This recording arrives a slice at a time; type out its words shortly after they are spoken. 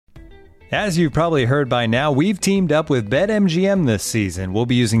As you've probably heard by now, we've teamed up with BetMGM this season. We'll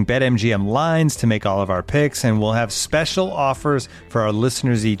be using BetMGM lines to make all of our picks, and we'll have special offers for our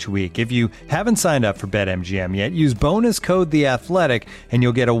listeners each week. If you haven't signed up for BetMGM yet, use bonus code The Athletic, and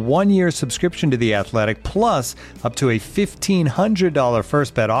you'll get a 1-year subscription to The Athletic, plus up to a $1,500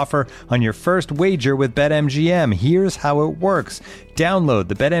 first bet offer on your first wager with BetMGM. Here's how it works. Download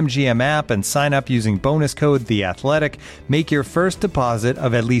the BetMGM app and sign up using bonus code The Athletic. Make your first deposit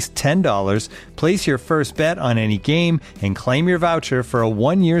of at least $10. Place your first bet on any game and claim your voucher for a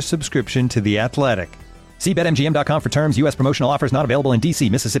 1-year subscription to The Athletic. See BetMGM.com for terms. U.S. promotional offers not available in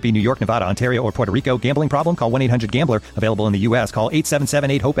D.C., Mississippi, New York, Nevada, Ontario, or Puerto Rico. Gambling problem? Call 1-800-GAMBLER. Available in the U.S. Call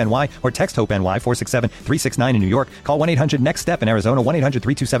 877-8-HOPE-NY or text HOPE-NY 467-369 in New York. Call 1-800-NEXT-STEP in Arizona.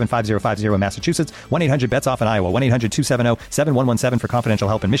 1-800-327-5050 in Massachusetts. 1-800-BETS-OFF in Iowa. 1-800-270-7117 for confidential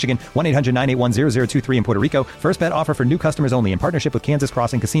help in Michigan. 1-800-981-0023 in Puerto Rico. First bet offer for new customers only in partnership with Kansas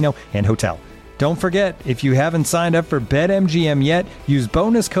Crossing Casino and Hotel. Don't forget, if you haven't signed up for BetMGM yet, use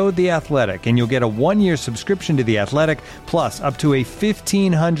bonus code The Athletic, and you'll get a 1-year subscription to The Athletic, plus up to a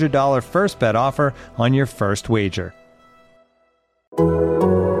 $1,500 first bet offer on your first wager.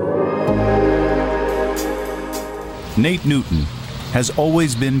 Nate Newton has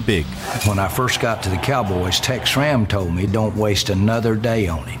always been big. When I first got to the Cowboys, Tex Ram told me don't waste another day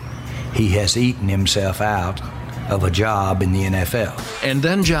on him. He has eaten himself out of a job in the NFL. And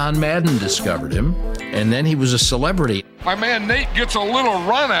then John Madden discovered him, and then he was a celebrity. My man Nate gets a little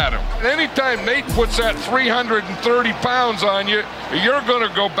run at him. Anytime Nate puts that 330 pounds on you, you're going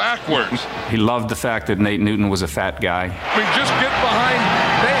to go backwards. He loved the fact that Nate Newton was a fat guy. I mean, just get behind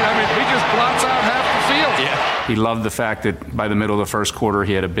Nate. I mean, he just blots out half the field. Yeah. He loved the fact that by the middle of the first quarter,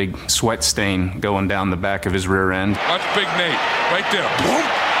 he had a big sweat stain going down the back of his rear end. That's Big Nate, right there. Boom.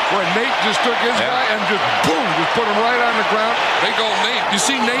 Where Nate just took his guy and just boom, just put him right on the ground. They go Nate. You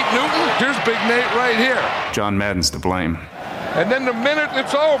see Nate Newton? Here's Big Nate right here. John Madden's to blame. And then the minute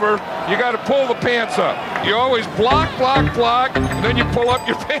it's over, you got to pull the pants up. You always block, and then you pull up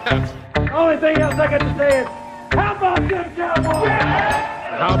your pants. The only thing else I got to say is, how about them Cowboys?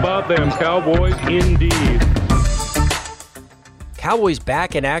 How about them Cowboys, indeed. Cowboys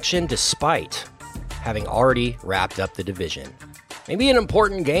back in action despite having already wrapped up the division. Maybe an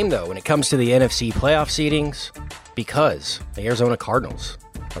important game, though, when it comes to the NFC playoff seedings, because the Arizona Cardinals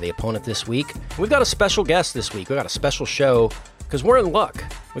are the opponent this week. We've got a special guest this week. We've got a special show because we're in luck.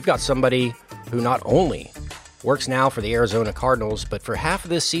 We've got somebody who not only works now for the Arizona Cardinals, but for half of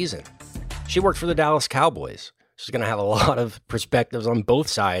this season, she worked for the Dallas Cowboys. She's going to have a lot of perspectives on both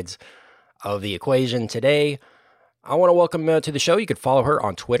sides of the equation today. I want to welcome to the show. You could follow her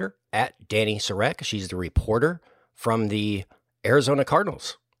on Twitter at Danny Sarek. She's the reporter from the Arizona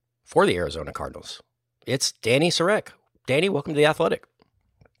Cardinals, for the Arizona Cardinals. It's Danny Sarek. Danny, welcome to The Athletic.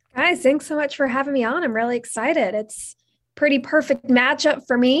 Guys, thanks so much for having me on. I'm really excited. It's pretty perfect matchup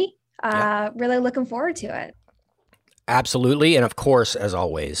for me. Really looking forward to it. Absolutely. And of course, as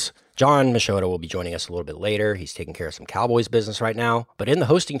always, John Machota will be joining us a little bit later. He's taking care of some Cowboys business right now. But in the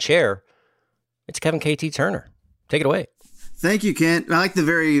hosting chair, it's Kevin KT Turner. Take it away. Thank you, Kent. I like the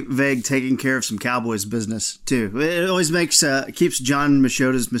very vague taking care of some Cowboys business, too. It always makes keeps John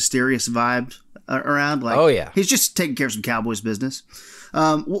Machota's mysterious vibe around. Like, oh, yeah. He's just taking care of some Cowboys business.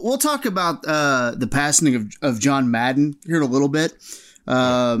 We'll talk about the passing of John Madden here in a little bit.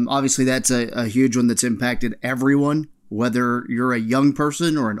 Obviously, that's a huge one that's impacted everyone, whether you're a young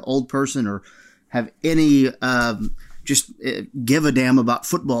person or an old person or have any just give a damn about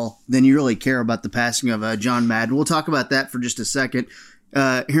football, then you really care about the passing of John Madden. We'll talk about that for just a second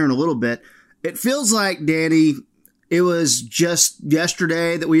here in a little bit. It feels like, Danny, it was just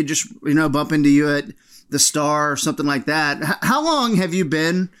yesterday that we just, bump into you at the Star or something like that. How long have you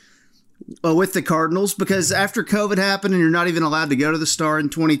been with the Cardinals? Because after COVID happened and you're not even allowed to go to the Star in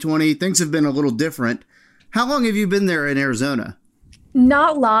 2020, things have been a little different. How long have you been there in Arizona?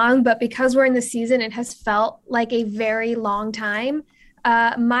 Not long, but because we're in the season, it has felt like a very long time.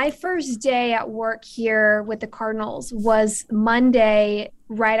 My first day at work here with the Cardinals was Monday,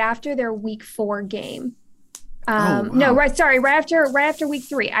 right after their Week 4 game. Wow. No, right after Week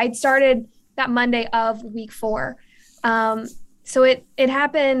 3. I'd started that Monday of Week 4. So it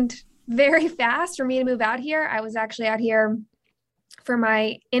happened very fast for me to move out here. I was actually out here for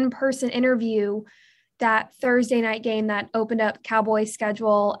my in-person interview that Thursday night game that opened up Cowboys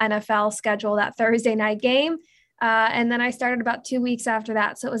schedule, NFL schedule, that Thursday night game. And then I started about 2 weeks after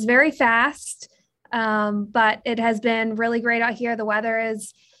that. So it was very fast, but it has been really great out here. The weather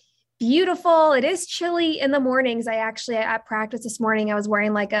is beautiful. It is chilly in the mornings. At practice this morning, I was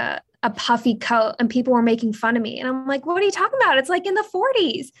wearing like a a puffy coat and people were making fun of me. And I'm like, what are you talking about? It's like in the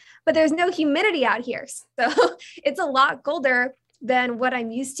 40s, but there's no humidity out here. So it's a lot colder than what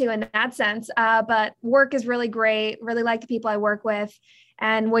I'm used to in that sense. But work is really great. Really like the people I work with.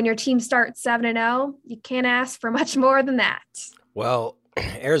 And when your team starts 7-0, you can't ask for much more than that. Well,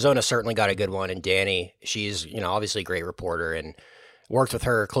 Arizona certainly got a good one. And Danny, she's, obviously a great reporter and worked with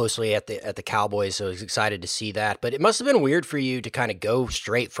her closely at the Cowboys. So I was excited to see that. But it must have been weird for you to kind of go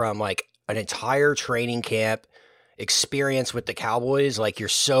straight from like an entire training camp experience with the Cowboys. Like you're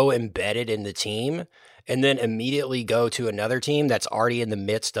so embedded in the team and then immediately go to another team that's already in the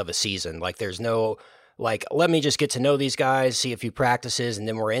midst of a season. Like there's no, like, let me just get to know these guys, see a few practices, and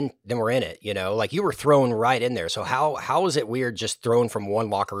then we're in it, like you were thrown right in there. So how was it weird just thrown from one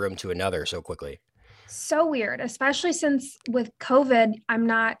locker room to another so quickly? So weird, especially since with COVID, I'm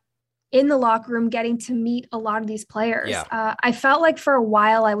not in the locker room getting to meet a lot of these players. Yeah. I felt like for a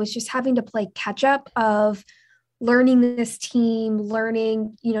while, I was just having to play catch up of learning this team,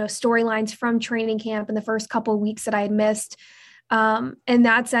 learning, storylines from training camp in the first couple of weeks that I had missed. In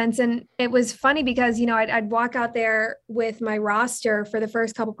that sense. And it was funny because, I'd walk out there with my roster for the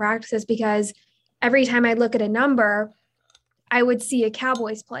first couple practices because every time I look at a number, I would see a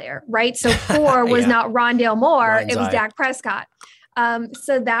Cowboys player, right? So 4 was not Rondale Moore, it was Dak Prescott.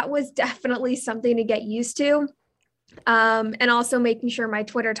 So that was definitely something to get used to. And also making sure my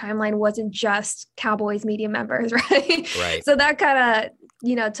Twitter timeline wasn't just Cowboys media members, right? Right. So that kind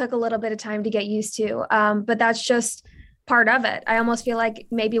of, took a little bit of time to get used to. But that's just part of it. I almost feel like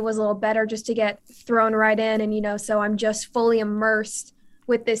maybe it was a little better just to get thrown right in. And, so I'm just fully immersed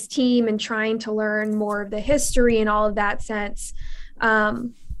with this team and trying to learn more of the history and all of that sense.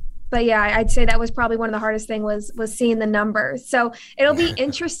 But yeah, I'd say that was probably one of the hardest thing was seeing the numbers. So it'll be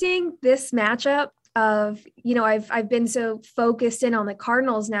interesting, this matchup of, I've been so focused in on the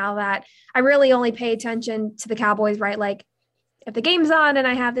Cardinals now that I really only pay attention to the Cowboys, right? Like if the game's on and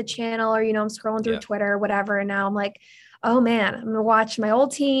I have the channel or, I'm scrolling through Twitter or whatever. And now I'm like, oh man, I'm going to watch my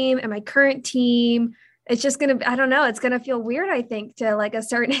old team and my current team. It's just going to, I don't know. It's going to feel weird, I think, to like a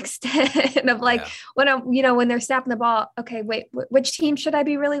certain extent of like when I'm, when they're snapping the ball, okay, wait, which team should I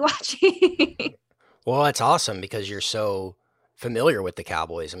be really watching? Well, that's awesome because you're so familiar with the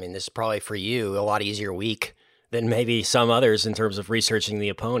Cowboys. I mean, this is probably for you a lot easier week than maybe some others in terms of researching the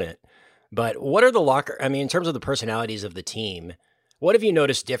opponent. But what are in terms of the personalities of the team, what have you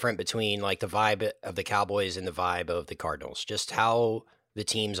noticed different between like the vibe of the Cowboys and the vibe of the Cardinals? Just how the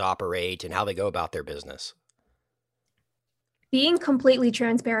teams operate and how they go about their business? Being completely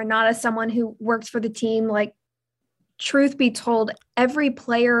transparent, not as someone who works for the team, like truth be told, every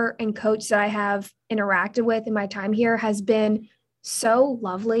player and coach that I have interacted with in my time here has been so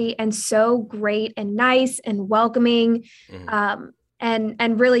lovely and so great and nice and welcoming. Mm-hmm.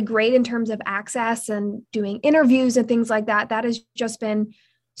 And really great in terms of access and doing interviews and things like that. That has just been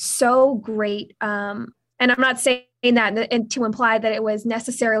so great. And I'm not saying that to imply that it was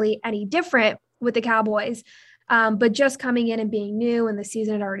necessarily any different with the Cowboys, but just coming in and being new and the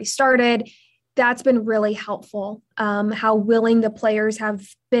season had already started, that's been really helpful. How willing the players have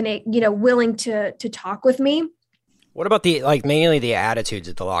been, willing to talk with me. What about mainly the attitudes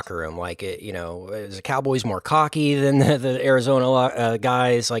at the locker room? Like, is the Cowboys more cocky than the Arizona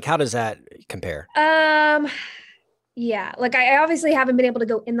guys? Like, how does that compare? Yeah, like I obviously haven't been able to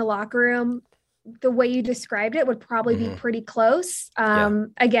go in the locker room. The way you described it would probably be pretty close.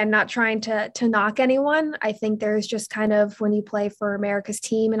 Again, not trying to knock anyone. I think there's just kind of when you play for America's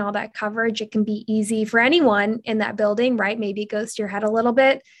team and all that coverage, it can be easy for anyone in that building, right? Maybe it goes to your head a little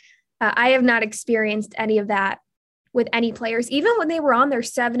bit. I have not experienced any of that with any players, even when they were on their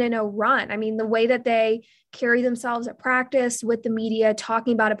 7-0 run. I mean, the way that they carry themselves at practice with the media,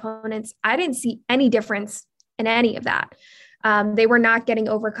 talking about opponents, I didn't see any difference in any of that. They were not getting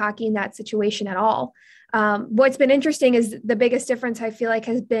over cocky in that situation at all. What's been interesting is the biggest difference I feel like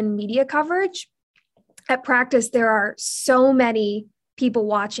has been media coverage. At practice, there are so many people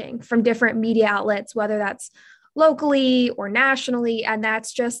watching from different media outlets, whether that's locally or nationally. And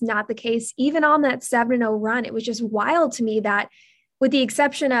that's just not the case. Even on that 7-0 run, it was just wild to me that with the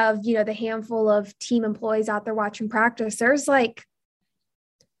exception of, the handful of team employees out there watching practice, there's like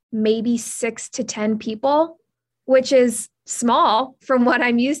maybe 6 to 10 people, which is small from what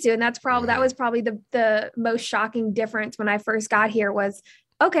I'm used to. And that was probably the most shocking difference when I first got here was,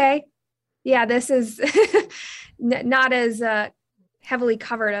 okay, yeah, this is not as heavily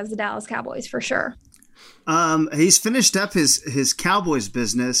covered as the Dallas Cowboys for sure. He's finished up his Cowboys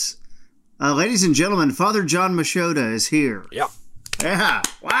business. Ladies and gentlemen, Father John Machota is here. Yeah. Yeah.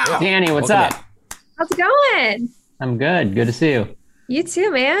 Wow. Danny, what's up? How's it going? I'm good. Good to see you. You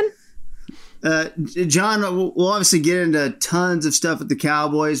too, man. John, we'll obviously get into tons of stuff with the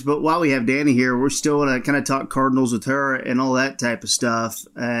Cowboys, but while we have Danny here, we're still going to kind of talk Cardinals with her and all that type of stuff.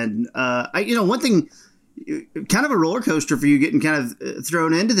 And, one thing, kind of a roller coaster for you getting kind of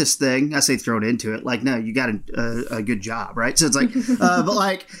thrown into this thing. I say thrown into it. Like, no, you got a good job, right? So it's like,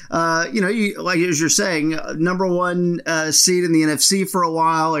 you, like as you're saying, number one seed in the NFC for a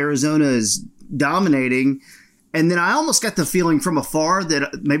while. Arizona is dominating. And then I almost got the feeling from afar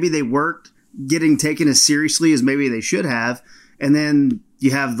that maybe they weren't getting taken as seriously as maybe they should have. And then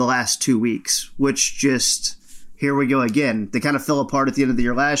you have the last 2 weeks, which just, here we go again. They kind of fell apart at the end of the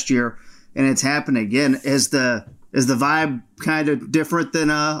year last year, and it's happened again. Is the vibe kind of different than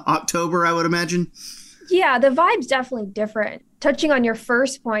October, I would imagine? Yeah, the vibe's definitely different. Touching on your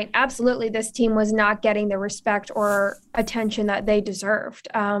first point, absolutely, this team was not getting the respect or attention that they deserved.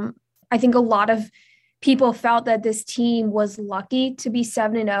 I think a lot of people felt that this team was lucky to be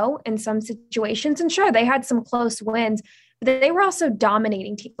 7-0 in some situations. And sure, they had some close wins, but they were also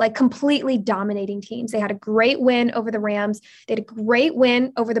dominating teams, like completely dominating teams. They had a great win over the Rams. They had a great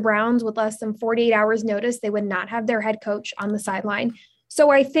win over the Browns with less than 48 hours notice. They would not have their head coach on the sideline.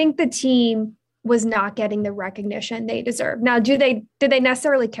 So I think the team was not getting the recognition they deserve. Now, did they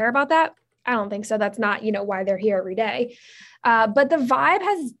necessarily care about that? I don't think so. That's not, why they're here every day. But the vibe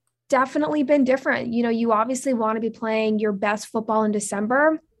has definitely been different. You obviously want to be playing your best football in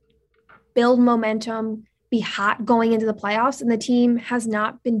December, build momentum, be hot going into the playoffs, and the team has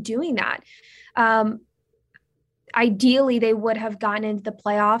not been doing that. Ideally, they would have gotten into the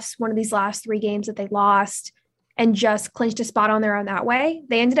playoffs, one of these last 3 games that they lost, and just clinched a spot on their own that way.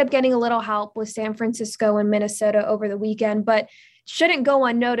 They ended up getting a little help with San Francisco and Minnesota over the weekend, but shouldn't go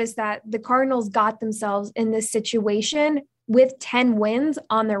unnoticed that the Cardinals got themselves in this situation with 10 wins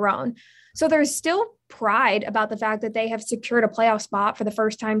on their own. So there's still pride about the fact that they have secured a playoff spot for the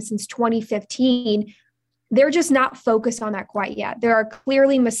first time since 2015. They're just not focused on that quite yet. There are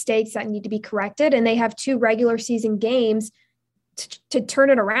clearly mistakes that need to be corrected, and they have 2 regular season games to turn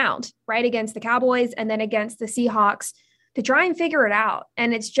it around, right? Against the Cowboys and then against the Seahawks to try and figure it out.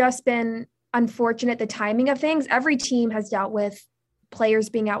 And it's just been unfortunate, the timing of things. Every team has dealt with players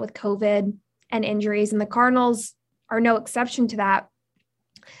being out with COVID and injuries, and the Cardinals are no exception to that.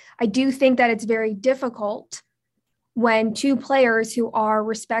 I do think that it's very difficult when 2 players who are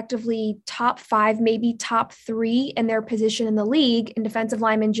respectively top 5, maybe top 3 in their position in the league, in defensive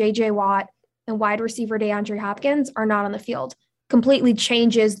lineman J.J. Watt and wide receiver DeAndre Hopkins, are not on the field. Completely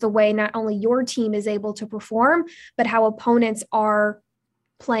changes the way not only your team is able to perform, but how opponents are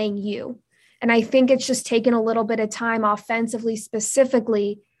playing you. And I think it's just taken a little bit of time offensively,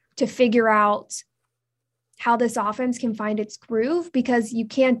 specifically, to figure out how this offense can find its groove, because you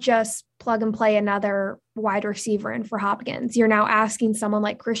can't just plug and play another wide receiver in for Hopkins. You're now asking someone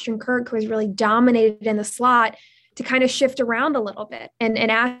like Christian Kirk, who has really dominated in the slot, to kind of shift around a little bit and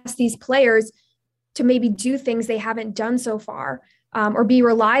ask these players to maybe do things they haven't done so far, or be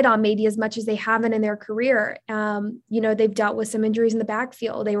relied on maybe as much as they haven't in their career. They've dealt with some injuries in the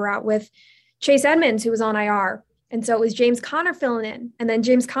backfield. They were out with Chase Edmonds, who was on IR. And so it was James Conner filling in. And then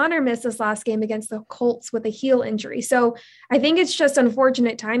James Conner missed this last game against the Colts with a heel injury. So I think it's just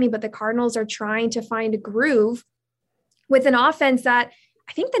unfortunate timing, but the Cardinals are trying to find a groove with an offense that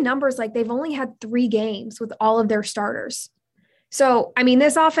I think the numbers, like they've only had 3 games with all of their starters. So,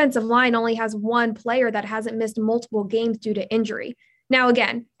 this offensive line only has 1 player that hasn't missed multiple games due to injury. Now,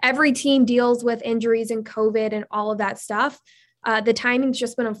 again, every team deals with injuries and COVID and all of that stuff. The timing's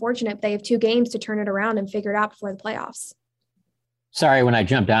just been unfortunate. They have 2 games to turn it around and figure it out before the playoffs. Sorry when I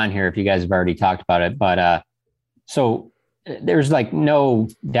jumped on here if you guys have already talked about it, but so there's like no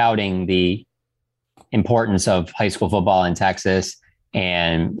doubting the importance of high school football in Texas,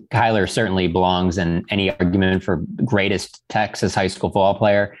 and Kyler certainly belongs in any argument for greatest Texas high school football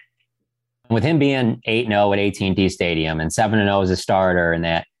player. With him being 8-0 at AT&T Stadium and 7-0 as a starter, and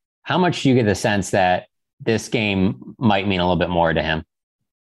that, how much do you get the sense that this game might mean a little bit more to him?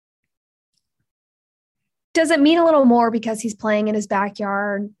 Does it mean a little more because he's playing in his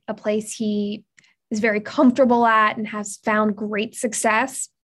backyard, a place he is very comfortable at and has found great success?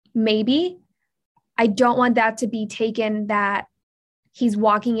 Maybe. I don't want that to be taken that he's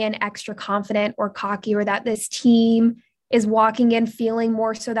walking in extra confident or cocky, or that this team is walking in feeling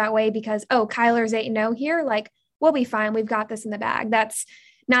more so that way because, Kyler's 8-0 here. Like, we'll be fine. We've got this in the bag. That's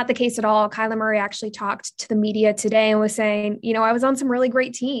not the case at all. Kyler Murray actually talked to the media today and was saying, I was on some really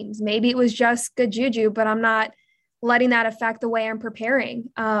great teams. Maybe it was just good juju, but I'm not letting that affect the way I'm preparing.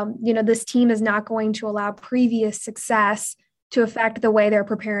 This team is not going to allow previous success to affect the way they're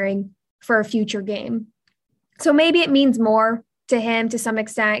preparing for a future game. So maybe it means more to him to some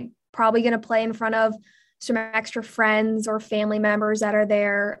extent, probably going to play in front of some extra friends or family members that are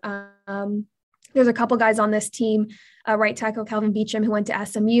there. There's a couple guys on this team, right tackle Kelvin Beachum, who went to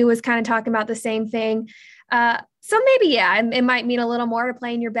SMU, was kind of talking about the same thing. So maybe, it might mean a little more to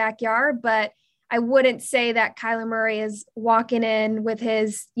play in your backyard, but I wouldn't say that Kyler Murray is walking in with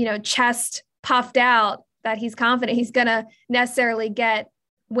his, chest puffed out, that he's confident he's going to necessarily get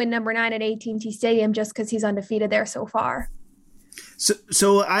win number 9 at AT&T Stadium just because he's undefeated there so far.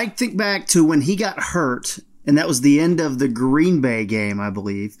 So I think back to when he got hurt, and that was the end of the Green Bay game, I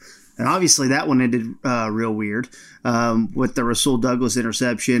believe. And obviously that one ended real weird with the Rasul Douglas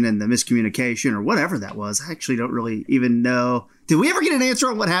interception and the miscommunication or whatever that was. I actually don't really even know. Did we ever get an answer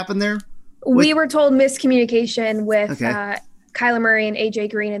on what happened there? We were told miscommunication with Kyler Murray and A.J.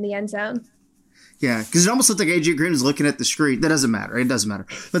 Green in the end zone. Yeah, because it almost looked like A.J. Green was looking at the screen. That doesn't matter. It doesn't matter.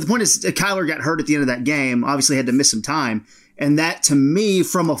 But the point is, Kyler got hurt at the end of that game, obviously had to miss some time. And that, to me,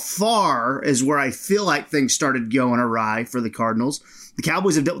 from afar, is where I feel like things started going awry for the Cardinals. The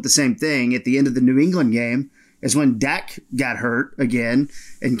Cowboys have dealt with the same thing at the end of the New England game, is when Dak got hurt again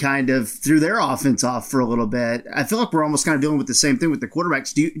and kind of threw their offense off for a little bit. I feel like we're almost kind of dealing with the same thing with the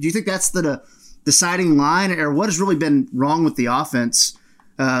quarterbacks. Do you think that's the deciding line, or what has really been wrong with the offense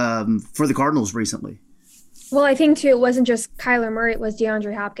for the Cardinals recently? Well, I think, too, it wasn't just Kyler Murray. It was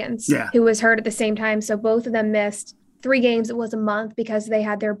DeAndre Hopkins, who was hurt at the same time. So both of them missed 3 games. It was a month because they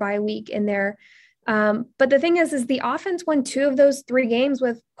had their bye week in there. But the thing is the offense won 2 of those 3 games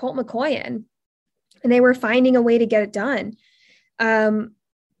with Colt McCoy in, and they were finding a way to get it done. For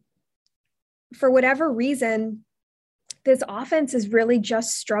whatever reason, this offense is really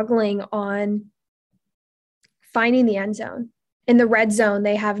just struggling on finding the end zone. In the red zone,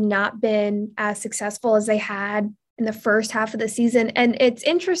 they have not been as successful as they had in the first half of the season. And it's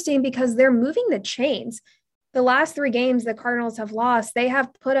interesting because they're moving the chains. The last 3 games the Cardinals have lost, they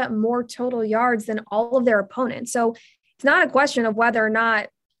have put up more total yards than all of their opponents. So it's not a question of whether or not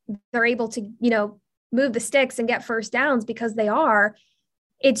they're able to, move the sticks and get first downs, because they are.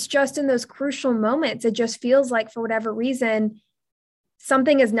 It's just in those crucial moments, it just feels like for whatever reason,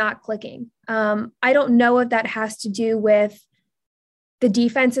 something is not clicking. I don't know if that has to do with the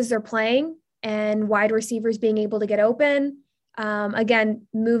defenses they're playing and wide receivers being able to get open. Again,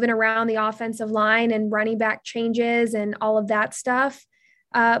 moving around the offensive line and running back changes and all of that stuff.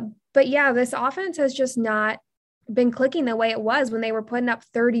 But yeah, this offense has just not been clicking the way it was when they were putting up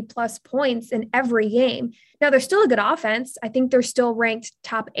 30 plus points in every game. Now they're still a good offense. I think they're still ranked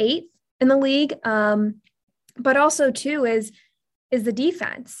top 8 in the league. But also too is the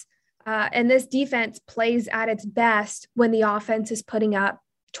defense. And this defense plays at its best when the offense is putting up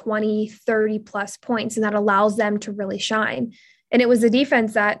 20, 30 plus points, and that allows them to really shine. And it was the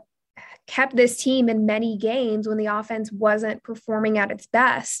defense that kept this team in many games when the offense wasn't performing at its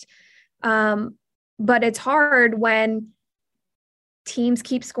best. But it's hard when teams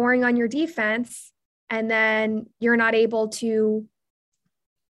keep scoring on your defense and then you're not able to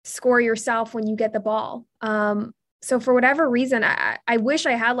score yourself when you get the ball. So for whatever reason, I wish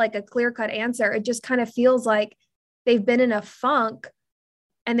I had like a clear-cut answer. It just kind of feels like they've been in a funk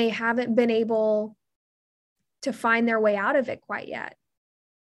and they haven't been able to find their way out of it quite yet.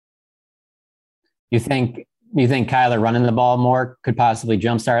 You think Kyler running the ball more could possibly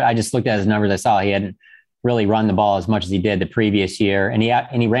jumpstart? I just looked at his numbers. I saw he hadn't really run the ball as much as he did the previous year. And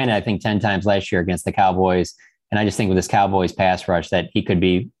he ran it, I think, 10 times last year against the Cowboys. And I just think with this Cowboys pass rush that he could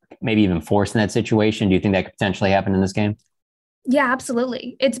be maybe even forced in that situation. Do you think that could potentially happen in this game? Yeah,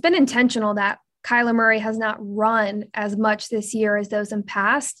 absolutely. It's been intentional that Kyler Murray has not run as much this year as those in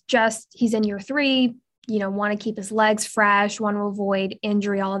past. Just he's in year 3, want to keep his legs fresh, want to avoid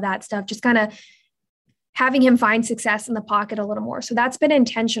injury, all of that stuff. Just kind of having him find success in the pocket a little more. So that's been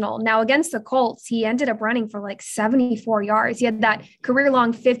intentional. Now against the Colts, he ended up running for like 74 yards. He had that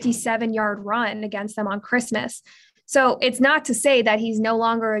career-long 57-yard run against them on Christmas. So it's not to say that he's no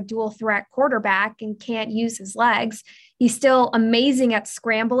longer a dual threat quarterback and can't use his legs. He's still amazing at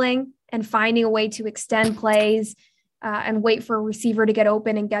scrambling and finding a way to extend plays and wait for a receiver to get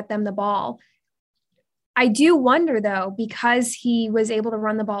open and get them the ball. I do wonder, though, because he was able to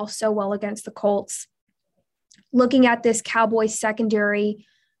run the ball so well against the Colts, looking at this Cowboys secondary,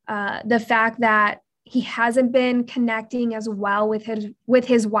 the fact that he hasn't been connecting as well with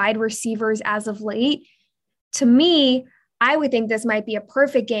his wide receivers as of late, to me, I would think this might be a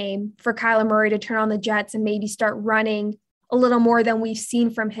perfect game for Kyler Murray to turn on the jets and maybe start running a little more than we've seen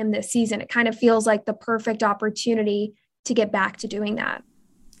from him this season. It kind of feels like the perfect opportunity to get back to doing that.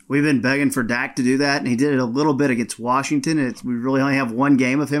 We've been begging for Dak to do that, and he did it a little bit against Washington. We really only have one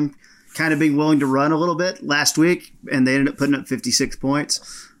game of him kind of being willing to run a little bit last week, and they ended up putting up 56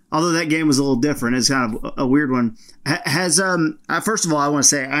 points. although that game was a little different. It's kind of a weird one. Has first of all, I want to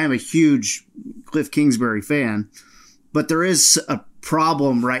say I am a huge Cliff Kingsbury fan, but there is a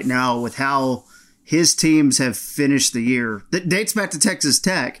problem right now with how his teams have finished the year. That dates back to Texas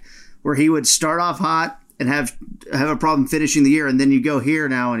Tech, where he would start off hot and have a problem finishing the year, and then you go here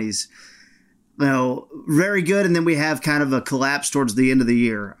now and he's very good, and then we have kind of a collapse towards the end of the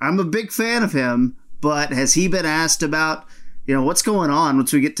year. I'm a big fan of him, but has he been asked about what's going on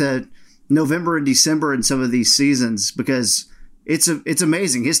once we get to November and December in some of these seasons? Because it's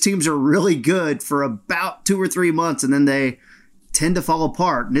amazing. His teams are really good for about 2 or 3 months, and then they tend to fall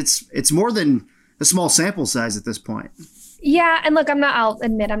apart. And it's more than a small sample size at this point. Yeah, and look, I'll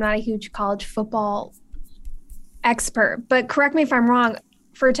admit I'm not a huge college football expert, but correct me if I'm wrong.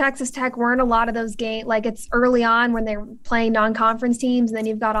 For Texas Tech, weren't a lot of those games, like it's early on when they're playing non-conference teams, and then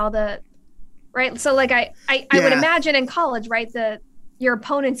you've got all the, right? So like I would imagine in college, right, your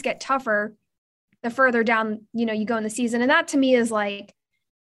opponents get tougher the further down, you go in the season. And that to me is like,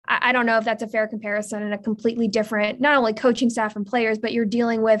 I don't know if that's a fair comparison, and a completely different, not only coaching staff and players, but you're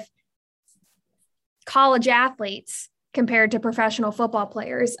dealing with college athletes compared to professional football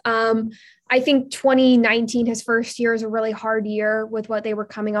players. I think 2019, his first year, is a really hard year with what they were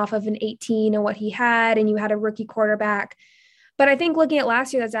coming off of in 18 and what he had, and you had a rookie quarterback. But I think looking at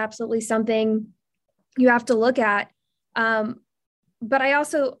last year, that's absolutely something you have to look at. But I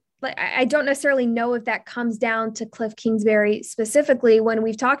also, I don't necessarily know if that comes down to Cliff Kingsbury specifically, when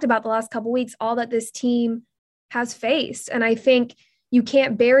we've talked about the last couple of weeks, all that this team has faced. And I think you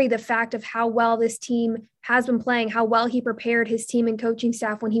can't bury the fact of how well this team has been playing, how well he prepared his team and coaching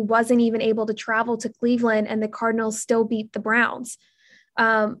staff when he wasn't even able to travel to Cleveland and the Cardinals still beat the Browns.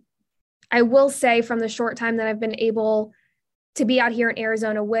 I will say, from the short time that I've been able to be out here in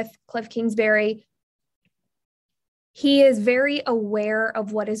Arizona with Cliff Kingsbury, he is very aware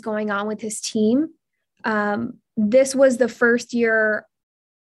of what is going on with his team. This was the first year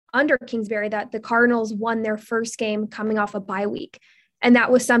under Kingsbury that the Cardinals won their first game coming off a bye week. And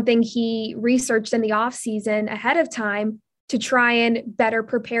that was something he researched in the offseason ahead of time to try and better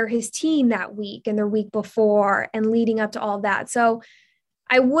prepare his team that week and the week before and leading up to all of that. So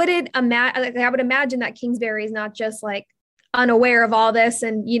I would imagine that Kingsbury is not just like unaware of all this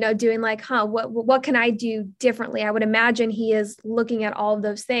and, doing like, what can I do differently? I would imagine he is looking at all of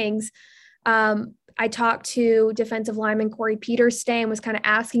those things. I talked to defensive lineman Corey Peters today and was kind of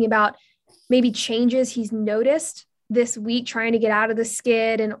asking about maybe changes he's noticed this week, trying to get out of the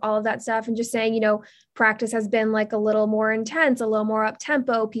skid and all of that stuff, and just saying, practice has been like a little more intense, a little more up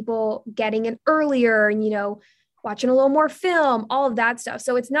tempo, people getting in earlier and, watching a little more film, all of that stuff.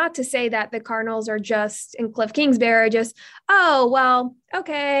 So it's not to say that the Cardinals are just, and Cliff Kingsbury are just, oh, well,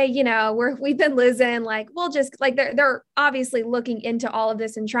 okay, we've been losing, like, we'll just, like, they're obviously looking into all of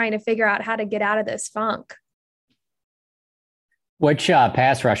this and trying to figure out how to get out of this funk. Which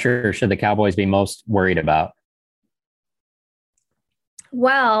pass rusher should the Cowboys be most worried about?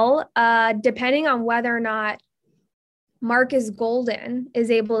 Well, depending on whether or not Marcus Golden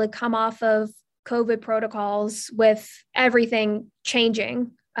is able to come off of COVID protocols with everything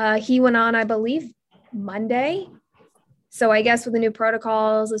changing. He went on, I believe, Monday. So I guess with the new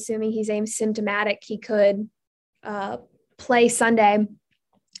protocols, assuming he's asymptomatic, he could play Sunday.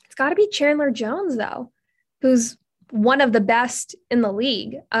 It's got to be Chandler Jones, though, who's one of the best in the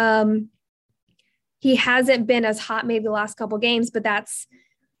league. He hasn't been as hot maybe the last couple games, but that's,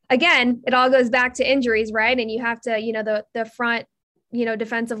 again, it all goes back to injuries, right? And you have to, the front,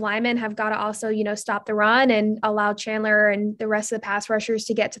 defensive linemen have got to also, stop the run and allow Chandler and the rest of the pass rushers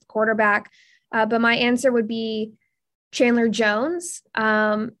to get to the quarterback. But my answer would be Chandler Jones.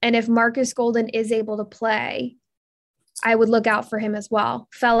 And if Marcus Golden is able to play, I would look out for him as well.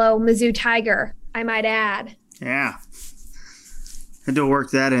 Fellow Mizzou Tiger, I might add. Yeah. Had to work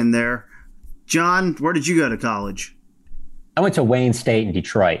that in there. John, where did you go to college? I went to Wayne State in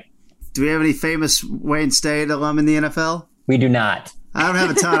Detroit. Do we have any famous Wayne State alum in the NFL? We do not. I don't have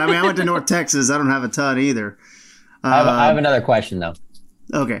a ton. I went to North Texas. I don't have a ton either. I have another question, though.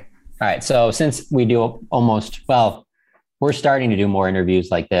 Okay. All right. So since we do we're starting to do more interviews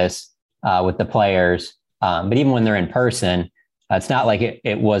like this with the players, but even when they're in person, it's not like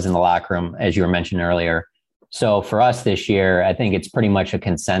it was in the locker room, as you were mentioning earlier. So for us this year, I think it's pretty much a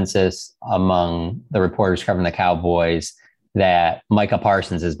consensus among the reporters covering the Cowboys that Micah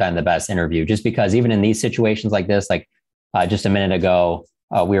Parsons has been the best interview, just because even in these situations like this, like just a minute ago,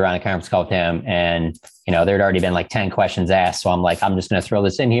 we were on a conference call with him and, there'd already been like 10 questions asked. So I'm like, I'm just going to throw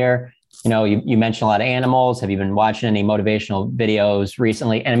this in here you mentioned a lot of animals. Have you been watching any motivational videos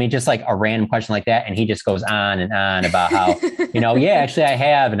recently? And I mean, just like a random question like that. And he just goes on and on about how, yeah, actually I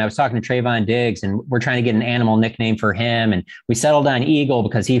have. And I was talking to Trayvon Diggs and we're trying to get an animal nickname for him. And we settled on Eagle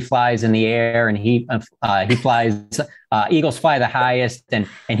because he flies in the air and he flies, eagles fly the highest and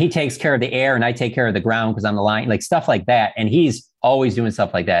he takes care of the air and I take care of the ground because I'm the lion, like stuff like that. And he's always doing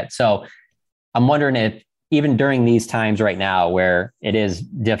stuff like that. So I'm wondering if, even during these times right now where it is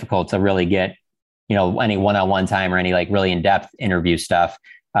difficult to really get, any one-on-one time or any like really in-depth interview stuff,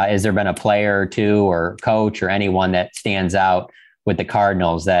 has there been a player or two or coach or anyone that stands out with the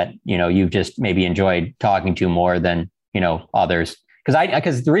Cardinals that, you've just maybe enjoyed talking to more than, others?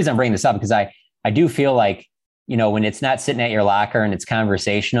 Because the reason I'm bringing this up, because I do feel like, when it's not sitting at your locker and it's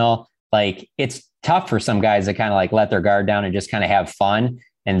conversational, like it's tough for some guys to kind of like let their guard down and just kind of have fun.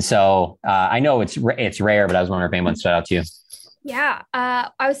 And so I know it's rare, but I was wondering if anyone stood out to you. Yeah. I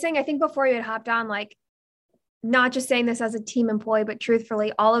was saying, I think before you had hopped on, like, not just saying this as a team employee, but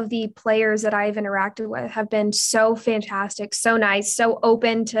truthfully, all of the players that I've interacted with have been so fantastic, so nice, so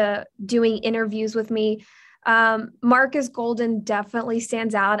open to doing interviews with me. Marcus Golden definitely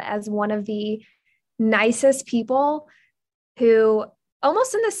stands out as one of the nicest people who,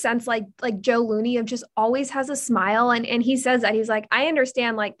 almost in the sense like Joe Looney, of just always has a smile. And he says that he's like, I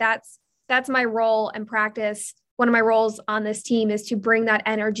understand, like that's my role in practice. One of my roles on this team is to bring that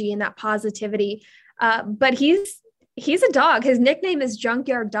energy and that positivity. But he's a dog. His nickname is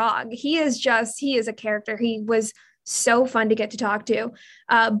Junkyard Dog. He is a character. He was so fun to get to talk to.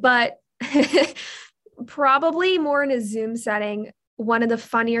 But probably more in a Zoom setting, one of the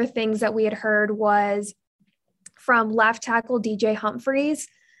funnier things that we had heard was from left tackle DJ Humphries.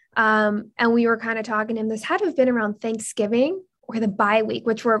 And we were kind of talking to him. This had to have been around Thanksgiving or the bye week,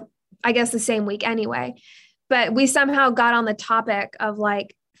 which were, I guess, the same week anyway. But we somehow got on the topic of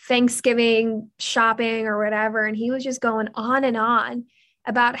like Thanksgiving shopping or whatever. And he was just going on and on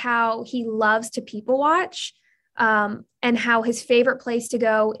about how he loves to people watch, and how his favorite place to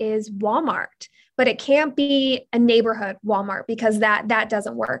go is Walmart. But it can't be a neighborhood Walmart because that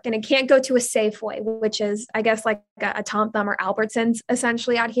doesn't work. And it can't go to a Safeway, which is, I guess, like a Tom Thumb or Albertsons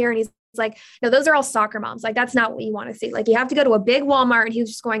essentially out here. And he's like, no, those are all soccer moms. Like, that's not what you want to see. Like, you have to go to a big Walmart. And he was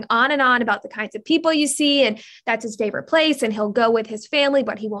just going on and on about the kinds of people you see. And that's his favorite place. And he'll go with his family,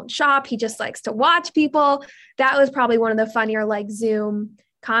 but he won't shop. He just likes to watch people. That was probably one of the funnier, like, Zoom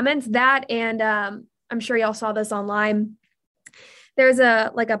comments. That, and I'm sure y'all saw this online. There's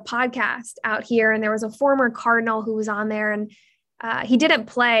a podcast out here, and there was a former Cardinal who was on there, and he didn't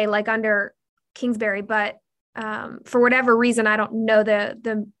play like under Kingsbury, but for whatever reason, I don't know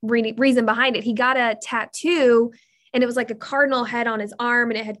the reason behind it. He got a tattoo, and it was like a Cardinal head on his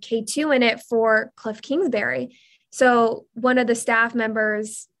arm, and it had K2 in it for Cliff Kingsbury. So one of the staff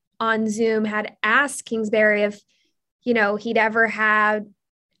members on Zoom had asked Kingsbury if, he'd ever had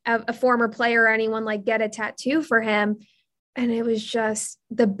a former player or anyone like get a tattoo for him. And it was just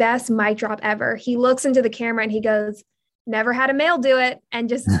the best mic drop ever. He looks into the camera and he goes, never had a male do it. And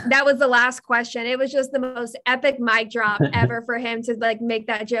just, that was the last question. It was just the most epic mic drop ever for him to like make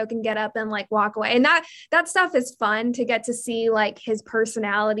that joke and get up and like walk away. And that stuff is fun to get to see, like his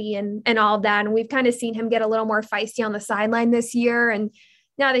personality and all of that. And we've kind of seen him get a little more feisty on the sideline this year. And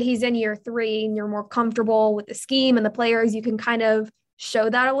now that he's in year 3 and you're more comfortable with the scheme and the players, you can kind of show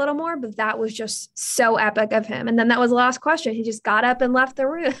that a little more, but that was just so epic of him. And then that was the last question. He just got up and left the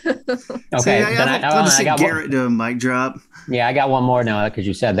room. Okay. I got Garrett do a mic drop. Yeah, I got one more now because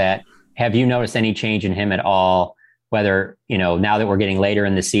you said that. Have you noticed any change in him at all? Whether, now that we're getting later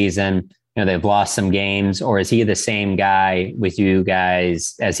in the season, they've lost some games, or is he the same guy with you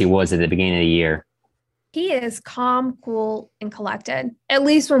guys as he was at the beginning of the year? He is calm, cool, and collected, at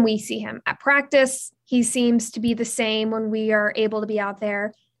least when we see him at practice. He seems to be the same when we are able to be out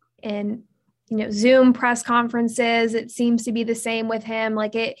there in, Zoom press conferences. It seems to be the same with him.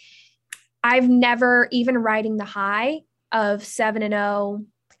 I've never, even riding the high of 7-0,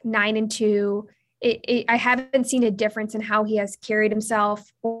 9-2, I haven't seen a difference in how he has carried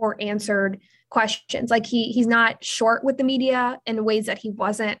himself or answered questions. Like he's not short with the media in ways that he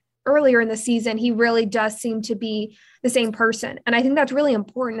wasn't earlier in the season. He really does seem to be the same person. And I think that's really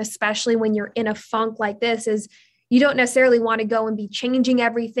important, especially when you're in a funk like this, is you don't necessarily want to go and be changing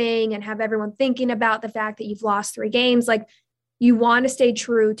everything and have everyone thinking about the fact that you've lost 3 games. Like, you want to stay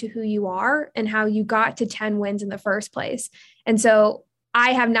true to who you are and how you got to 10 wins in the first place. And so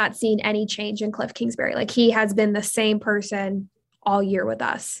I have not seen any change in Cliff Kingsbury. Like, he has been the same person all year with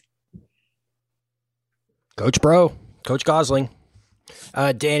us. Coach Bro, Coach Gosling.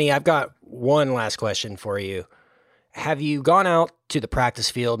 Danny, I've got one last question for you. Have you gone out to the practice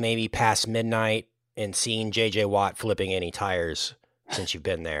field maybe past midnight and seen J.J. Watt flipping any tires since you've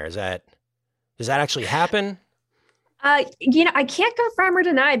been there? Does that actually happen? I can't confirm or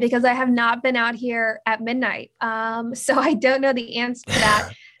deny because I have not been out here at midnight. So I don't know the answer to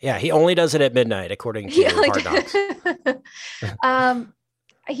that. Yeah, he only does it at midnight, according to Hard Knocks.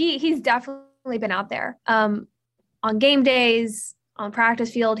 He's definitely been out there on game days, on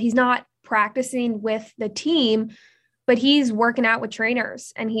practice field. He's not practicing with the team, but he's working out with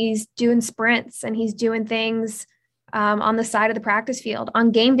trainers and he's doing sprints and he's doing things on the side of the practice field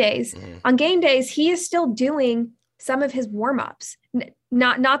on game days. On game days, he is still doing some of his warm-ups,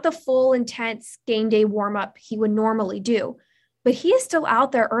 not the full intense game day warm-up he would normally do, but he is still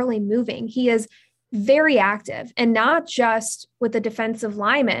out there early moving. He is very active, and not just with the defensive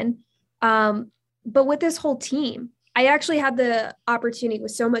linemen, but with this whole team. I actually had the opportunity, it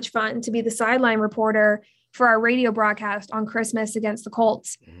was so much fun, to be the sideline reporter for our radio broadcast on Christmas against the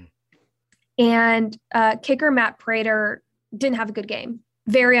Colts. And kicker Matt Prater didn't have a good game.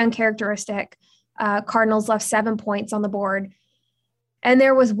 Very uncharacteristic. Cardinals left 7 points on the board. And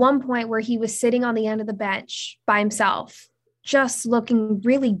there was one point where he was sitting on the end of the bench by himself, just looking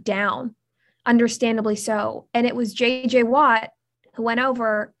really down, understandably so. And it was J.J. Watt who went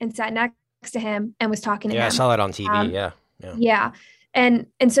over and sat next to him and was talking to him. Yeah, I saw that on TV. Yeah. And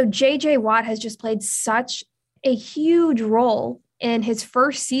so J.J. Watt has just played such a huge role in his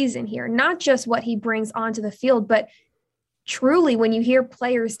first season here, not just what he brings onto the field, but truly when you hear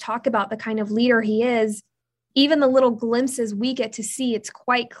players talk about the kind of leader he is, even the little glimpses we get to see, it's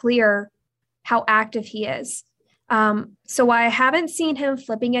quite clear how active he is. So I haven't seen him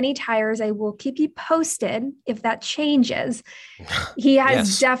flipping any tires. I will keep you posted if that changes. He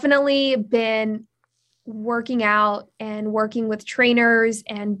has definitely been working out and working with trainers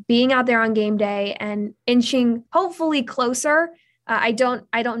and being out there on game day and inching hopefully closer. I don't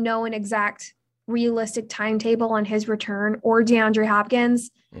know an exact realistic timetable on his return or DeAndre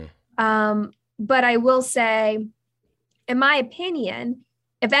Hopkins. But I will say, in my opinion,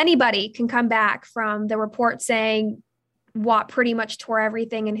 if anybody can come back from the report saying Watt pretty much tore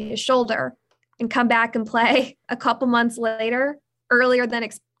everything in his shoulder and come back and play a couple months later, earlier than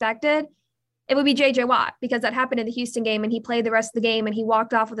expected, it would be J.J. Watt, because that happened in the Houston game and he played the rest of the game and he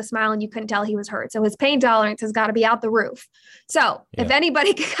walked off with a smile and you couldn't tell he was hurt. So his pain tolerance has got to be out the roof. So if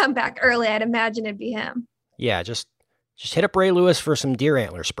anybody could come back early, I'd imagine it'd be him. Yeah, just hit up Ray Lewis for some deer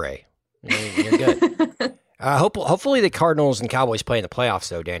antler spray. You're good. Hopefully the Cardinals and Cowboys play in the playoffs,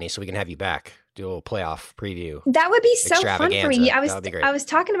 though, Danny, so we can have you back. Do a little playoff preview. That would be so fun for me. I was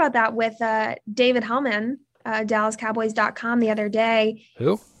talking about that with David Hellman, DallasCowboys.com the other day.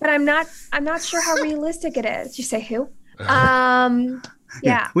 Who? But I'm not sure how realistic it is. Did you say who?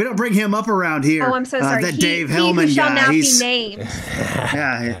 Yeah. We don't bring him up around here. Oh, I'm so sorry. That Dave Hellman who shall guy. Not be named.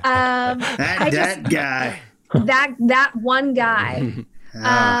 That guy. That one guy.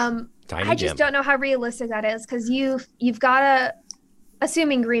 I just don't know how realistic that is, because you've got to,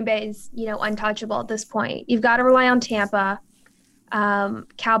 assuming Green Bay's untouchable at this point, you've got to rely on Tampa,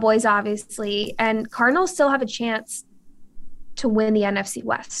 Cowboys obviously, and Cardinals still have a chance to win the NFC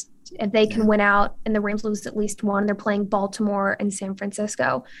West if they can win out and the Rams lose at least one. They're playing Baltimore and San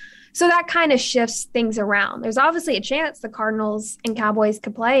Francisco, so that kind of shifts things around. There's obviously a chance the Cardinals and Cowboys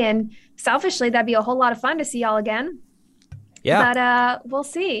could play, and selfishly that'd be a whole lot of fun to see y'all again. Yeah. But we'll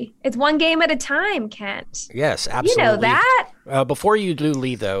see. It's one game at a time, Kent. Yes, absolutely. You know that. Before you do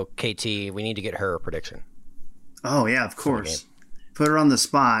leave, though, KT, we need to get her prediction. Oh, yeah, of course. Put her on the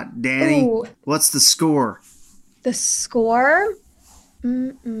spot. Danny, what's the score? The score?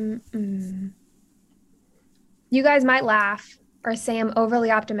 You guys might laugh or say I'm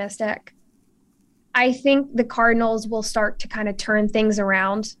overly optimistic. I think the Cardinals will start to kind of turn things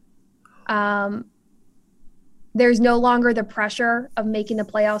around. There's no longer the pressure of making the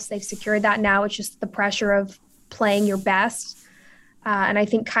playoffs. They've secured that now. It's just the pressure of playing your best. And I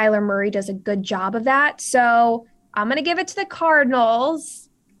think Kyler Murray does a good job of that. So I'm going to give it to the Cardinals.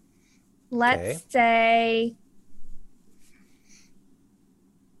 Let's say,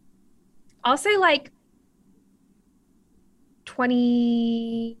 I'll say like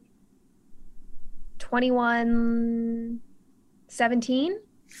 21-17.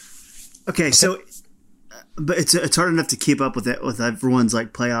 Okay, so but it's hard enough to keep up with it with everyone's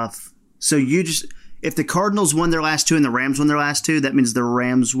like playoff. So if the Cardinals won their last two and the Rams won their last two, that means the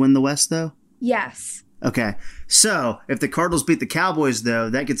Rams win the West, though? Yes. Okay. So if the Cardinals beat the Cowboys, though,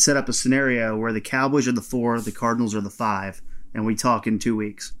 that could set up a scenario where the Cowboys are the 4, the Cardinals are the 5, and we talk in 2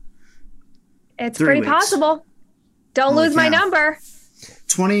 weeks. It's pretty possible. Don't lose my number.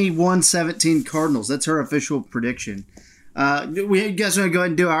 21-17 Cardinals. That's her official prediction. You guys want to go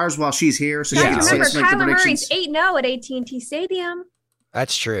ahead and do ours while she's here? So guys, she remember, can make the Kyler Murray's predictions. 8-0 at AT&T Stadium.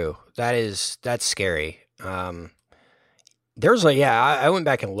 That's true. That's scary. I went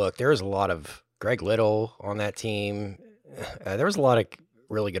back and looked. There was a lot of Greg Little on that team. There was a lot of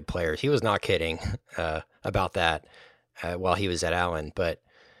really good players. He was not kidding about that while he was at Allen. But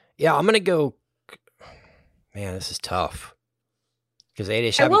yeah, I'm going to go. Man, this is tough because they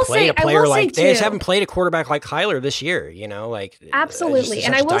just haven't played a player like they just haven't played a quarterback like Kyler this year. Absolutely.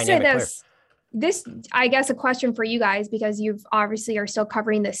 And I will say this, I guess, a question for you guys, because you've obviously are still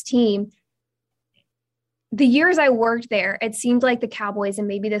covering this team. The years I worked there, it seemed like the Cowboys, and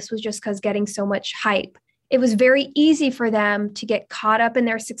maybe this was just because getting so much hype, it was very easy for them to get caught up in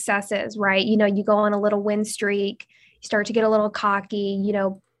their successes, right? You go on a little win streak, you start to get a little cocky,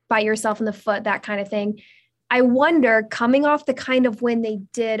 bite yourself in the foot, that kind of thing. I wonder, coming off the kind of win they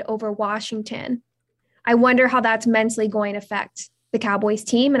did over Washington, I wonder how that's mentally going to affect the Cowboys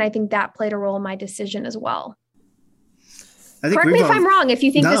team. And I think that played a role in my decision as well. Correct me if I'm wrong, if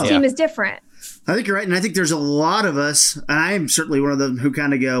you think this team is different. I think you're right. And I think there's a lot of us, and I am certainly one of them, who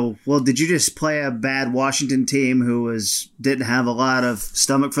kind of go, well, did you just play a bad Washington team who didn't have a lot of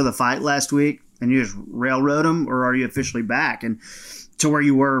stomach for the fight last week, and you just railroad them, or are you officially back and to where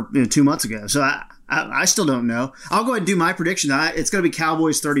you were 2 months ago? So I still don't know. I'll go ahead and do my prediction. It's going to be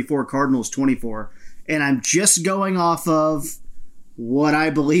Cowboys 34, Cardinals 24. And I'm just going off of what I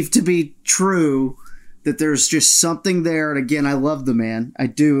believe to be true, that there's just something there. And again, I love the man. I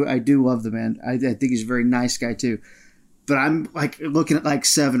do love the man. I think he's a very nice guy too. But I'm looking at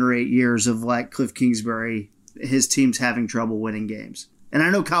 7 or 8 years of Cliff Kingsbury, his team's having trouble winning games. And I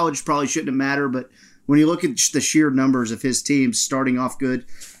know college probably shouldn't have mattered, but when you look at the sheer numbers of his team starting off good,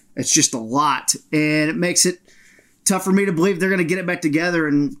 it's just a lot. And it makes it tough for me to believe they're going to get it back together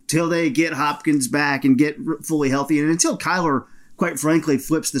until they get Hopkins back and get fully healthy. And until Kyler, quite frankly,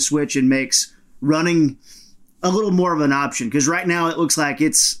 flips the switch and makes running a little more of an option. Because right now it looks like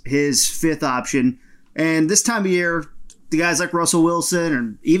it's his 5th option. And this time of year, the guys like Russell Wilson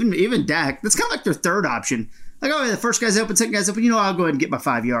or even Dak, that's kind of like their 3rd option. The first guy's open, second guy's open, I'll go ahead and get my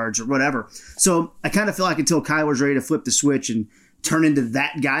 5 yards or whatever. So I kind of feel like until Kyler's ready to flip the switch and turn into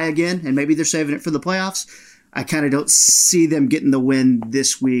that guy again, and maybe they're saving it for the playoffs, I kind of don't see them getting the win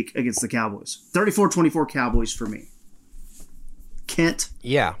this week against the Cowboys. 34-24 Cowboys for me. Kent?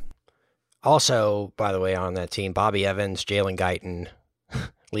 Yeah. Also, by the way, on that team, Bobby Evans, Jalen Guyton,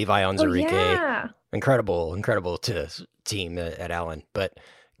 Levi Onwuzurike. Oh, yeah. Incredible to team at Allen. But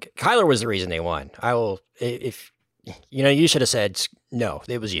Kyler was the reason they won. You should have said, no,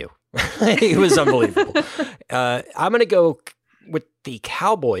 it was you. It was unbelievable. I'm going to go with the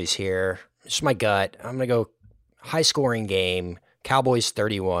Cowboys here. Just my gut. I'm going to go high scoring game. Cowboys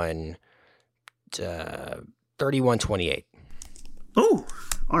 31, 31-28. Oh,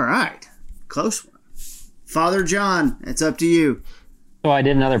 all right. Close one. Father John, it's up to you. So I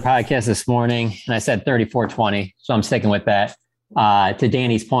did another podcast this morning and I said 34-20. So I'm sticking with that. To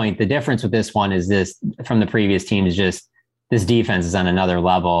Danny's point, the difference with this one is this from the previous team is just this defense is on another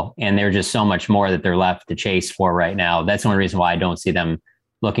level and there's just so much more that they're left to chase for right now. That's the only reason why I don't see them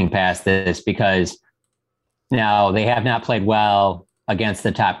looking past this, because now they have not played well against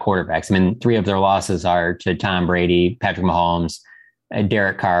the top quarterbacks. I mean, 3 of their losses are to Tom Brady, Patrick Mahomes,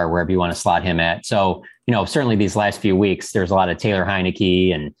 Derek Carr, wherever you want to slot him at. So, certainly these last few weeks, there's a lot of Taylor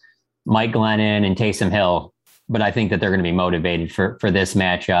Heineke and Mike Glennon and Taysom Hill, but I think that they're going to be motivated for this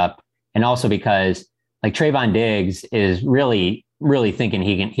matchup. And also because Trayvon Diggs is really, really thinking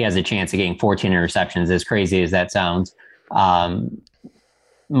he has a chance of getting 14 interceptions, as crazy as that sounds.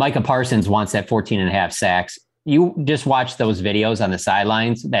 Micah Parsons wants that 14.5 sacks. You just watch those videos on the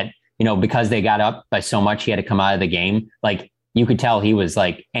sidelines that, because they got up by so much, he had to come out of the game. You could tell he was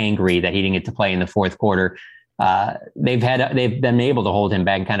angry that he didn't get to play in the 4th quarter. They've been able to hold him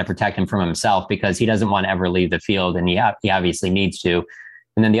back and kind of protect him from himself because he doesn't want to ever leave the field, and he obviously needs to.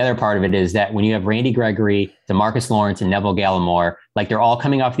 And then the other part of it is that when you have Randy Gregory, DeMarcus Lawrence, and Neville Gallimore, they're all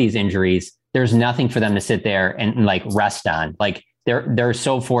coming off these injuries. There's nothing for them to sit there and rest on. They're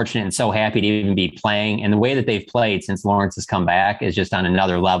so fortunate and so happy to even be playing. And the way that they've played since Lawrence has come back is just on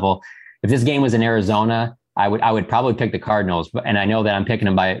another level. If this game was in Arizona, I would probably pick the Cardinals, and I know that I'm picking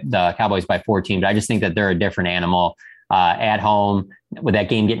them by the Cowboys by 14, but I just think that they're a different animal at home with that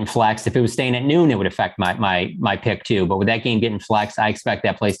game getting flexed. If it was staying at noon, it would affect my pick too. But with that game getting flexed, I expect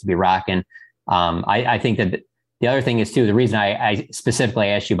that place to be rocking. I think that the other thing is too, the reason I specifically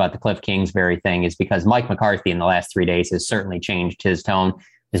asked you about the Cliff Kingsbury thing is because Mike McCarthy in the last 3 days has certainly changed his tone.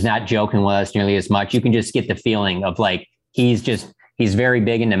 He's not joking with us nearly as much. You can just get the feeling of he's He's very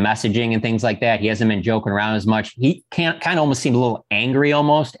big into messaging and things like that. He hasn't been joking around as much. He kind of almost seemed a little angry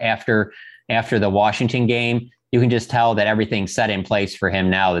almost after the Washington game. You can just tell that everything's set in place for him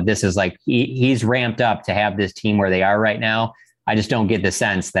now, that this is like he's ramped up to have this team where they are right now. I just don't get the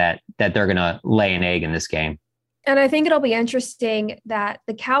sense that they're going to lay an egg in this game. And I think it'll be interesting that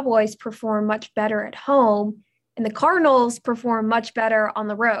the Cowboys perform much better at home and the Cardinals perform much better on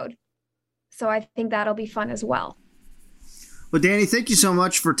the road. So I think that'll be fun as well. Well, Danny, thank you so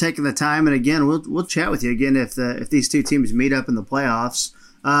much for taking the time. And again, we'll chat with you again if these two teams meet up in the playoffs.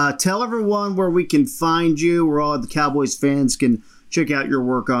 Tell everyone where we can find you, where all the Cowboys fans can check out your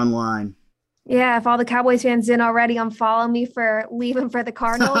work online. Yeah, if all the Cowboys fans didn't already unfollow me for leaving for the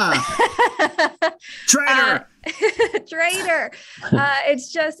Cardinals. Traitor! Traitor.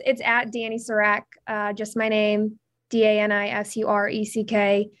 It's at Danny Surek, just my name,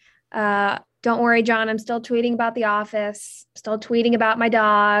 DANISURECK. Don't worry, John, I'm still tweeting about The Office, still tweeting about my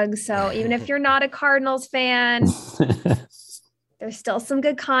dog. So even if you're not a Cardinals fan, there's still some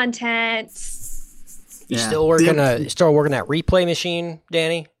good content. You still working that replay machine,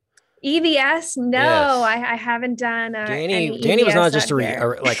 Danny? EVS? No, yes. I haven't done. Danny was not just a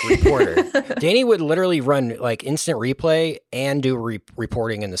reporter. Danny would literally run like instant replay and do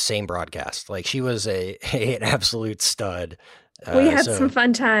reporting in the same broadcast. Like she was an absolute stud. We had some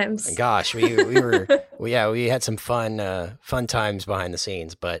fun times. Gosh, we had some fun times behind the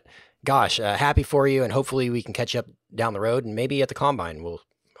scenes. But gosh, happy for you, and hopefully we can catch up down the road, and maybe at the Combine we'll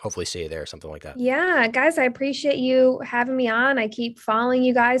hopefully see you there, something like that. Yeah, guys, I appreciate you having me on. I keep following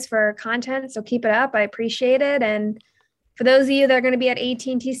you guys for content, so keep it up. I appreciate it. And for those of you that are going to be at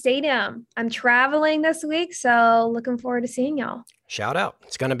AT&T Stadium, I'm traveling this week, so looking forward to seeing y'all. Shout out.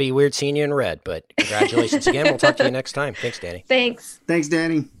 It's going to be weird seeing you in red, but congratulations again. We'll talk to you next time. Thanks, Danny. Thanks,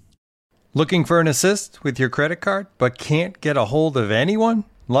 Danny. Looking for an assist with your credit card, but can't get a hold of anyone?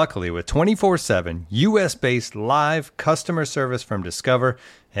 Luckily, with 24/7 U.S.-based live customer service from Discover,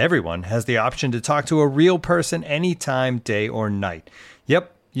 everyone has the option to talk to a real person anytime, day or night.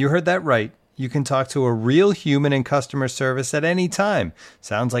 Yep, you heard that right. You can talk to a real human in customer service at any time.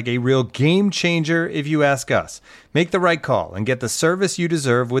 Sounds like a real game changer if you ask us. Make the right call and get the service you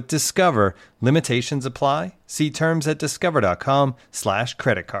deserve with Discover. Limitations apply. See terms at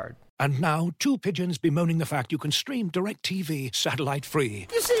discover.com/creditcard. And now, two pigeons bemoaning the fact you can stream DirecTV satellite-free.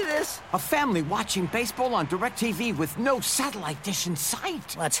 You see this? A family watching baseball on DirecTV with no satellite dish in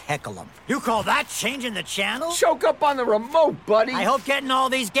sight. Let's heckle them. You call that changing the channel? Choke up on the remote, buddy. I hope getting all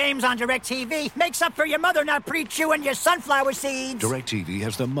these games on DirecTV makes up for your mother not pre-chewing your sunflower seeds. DirecTV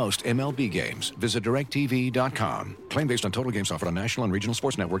has the most MLB games. Visit DirecTV.com. Claim based on total games offered on national and regional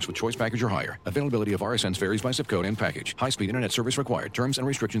sports networks with choice package or higher. Availability of RSNs varies by zip code and package. High-speed internet service required. Terms and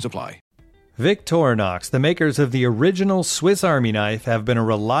restrictions apply. Victorinox, the makers of the original Swiss Army knife, have been a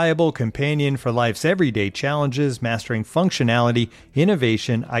reliable companion for life's everyday challenges, mastering functionality,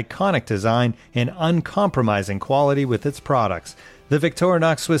 innovation, iconic design, and uncompromising quality with its products. The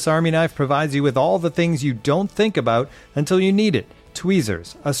Victorinox Swiss Army knife provides you with all the things you don't think about until you need it: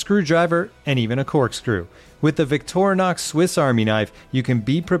 tweezers, a screwdriver, and even a corkscrew. With the Victorinox Swiss Army knife, you can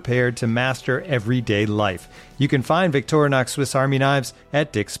be prepared to master everyday life. You can find Victorinox Swiss Army knives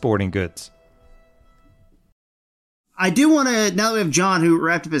at Dick's Sporting Goods. I do want to, now that we have John, who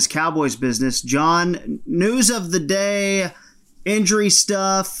wrapped up his Cowboys business, John, news of the day, injury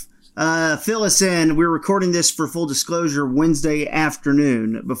stuff, fill us in. We're recording this, for full disclosure, Wednesday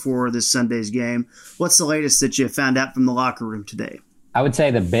afternoon before this Sunday's game. What's the latest that you found out from the locker room today? I would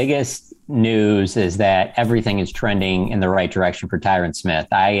say the biggest news is that everything is trending in the right direction for Tyron Smith.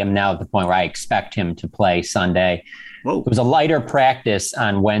 I am now at the point where I expect him to play Sunday. Whoa. It was a lighter practice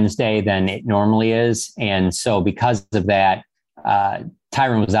on Wednesday than it normally is. And so because of that,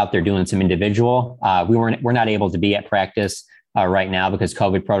 Tyron was out there doing some individual. We're not able to be at practice right now because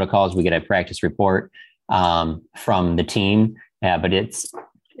COVID protocols. We get a practice report from the team, but it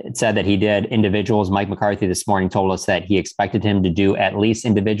said that he did individuals. Mike McCarthy this morning told us that he expected him to do at least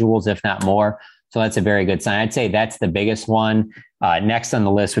individuals, if not more. So that's a very good sign. I'd say that's the biggest one. Next on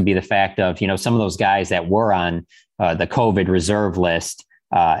the list would be the fact of, some of those guys that were on the COVID reserve list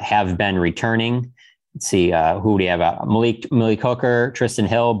have been returning. Let's see, who do you have? Malik Hooker, Tristan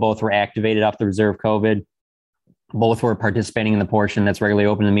Hill, both were activated off the reserve COVID. Both were participating in the portion that's regularly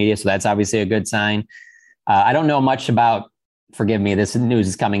open to the media. So that's obviously a good sign. I don't know much about, forgive me, this news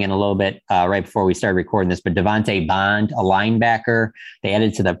is coming in a little bit right before we started recording this, but Devontae Bond, a linebacker, they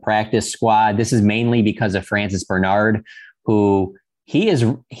added to the practice squad. This is mainly because of Francis Bernard, who he is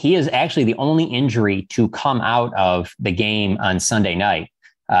actually the only injury to come out of the game on Sunday night.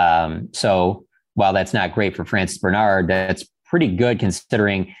 So while that's not great for Francis Bernard, that's pretty good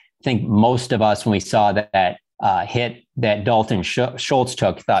considering. I think most of us, when we saw that hit that Dalton Schultz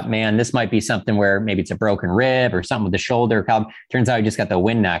took, thought, man, this might be something where maybe it's a broken rib or something with the shoulder. Turns out he just got the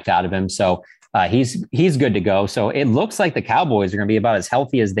wind knocked out of him. So he's good to go. So it looks like the Cowboys are going to be about as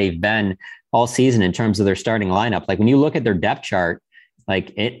healthy as they've been all season in terms of their starting lineup. Like when you look at their depth chart,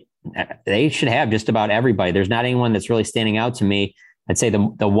 they should have just about everybody. There's not anyone that's really standing out to me. I'd say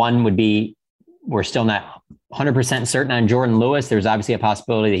the one would be, we're still not 100% certain on Jordan Lewis. There's obviously a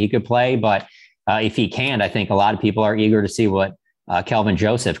possibility that he could play, but if he can, I think a lot of people are eager to see what Kelvin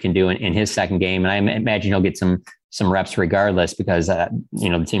Joseph can do in his second game. And I imagine he'll get some reps regardless because,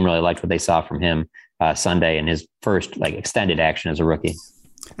 the team really liked what they saw from him Sunday in his first extended action as a rookie.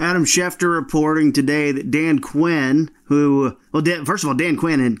 Adam Schefter reporting today that Dan Quinn, first of all, Dan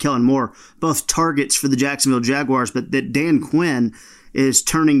Quinn and Kellen Moore, both targets for the Jacksonville Jaguars, but that Dan Quinn is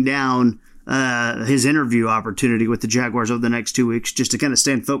turning down his interview opportunity with the Jaguars over the next 2 weeks just to kind of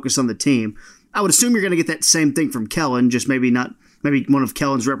stay focused on the team. I would assume you're going to get that same thing from Kellen, just maybe one of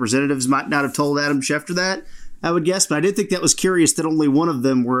Kellen's representatives might not have told Adam Schefter that, I would guess. But I did think that was curious that only one of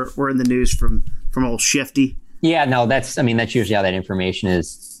them were in the news from old Shefty. Yeah, no, that's usually how that information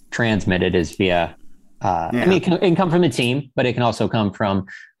is transmitted is via, it can come from the team, but it can also come from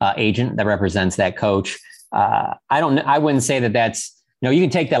agent that represents that coach. I wouldn't say that you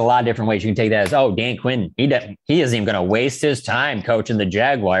can take that a lot of different ways. You can take that as, Dan Quinn, he isn't even going to waste his time coaching the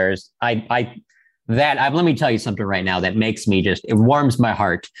Jaguars. Let me tell you something right now that makes me it warms my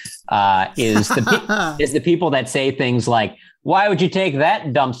heart, is the people that say things like, why would you take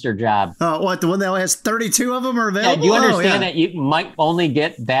that dumpster job? The one that only has 32 of them are available? Yeah, do you understand that you might only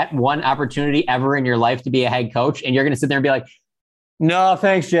get that one opportunity ever in your life to be a head coach? And you're going to sit there and be like, no,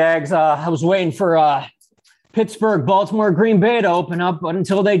 thanks, Jags. I was waiting for Pittsburgh, Baltimore, Green Bay to open up, but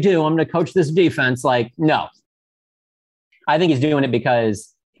until they do, I'm going to coach this defense. No. I think he's doing it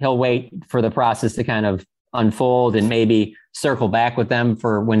because he'll wait for the process to kind of unfold and maybe circle back with them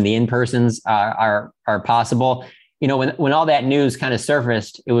for when the in-persons are possible. When all that news kind of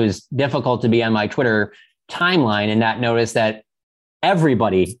surfaced, it was difficult to be on my Twitter timeline and not notice that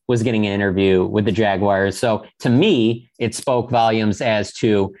everybody was getting an interview with the Jaguars. So to me, it spoke volumes as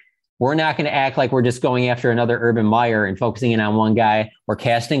to, we're not going to act like we're just going after another Urban Meyer and focusing in on one guy. We're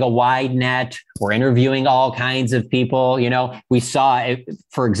casting a wide net. We're interviewing all kinds of people. We saw,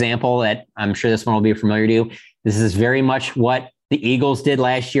 for example, that I'm sure this one will be familiar to you. This is very much what the Eagles did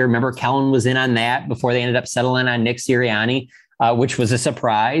last year. Remember, Kellen was in on that before they ended up settling on Nick Sirianni, which was a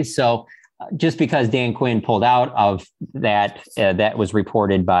surprise. So just because Dan Quinn pulled out of that, that was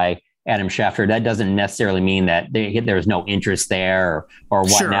reported by Adam Schefter, that doesn't necessarily mean that there was no interest there or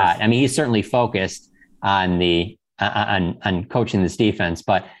whatnot. Sure. I mean, he's certainly focused on on coaching this defense,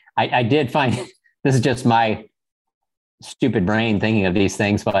 but I did find, this is just my stupid brain thinking of these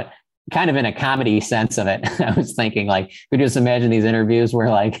things, but kind of in a comedy sense of it. I was thinking we just imagine these interviews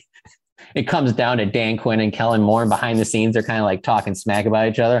where it comes down to Dan Quinn and Kellen Moore, and behind the scenes, they're kind of talking smack about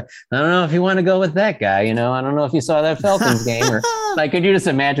each other. I don't know if you want to go with that guy. I don't know if you saw that Falcons game or could you just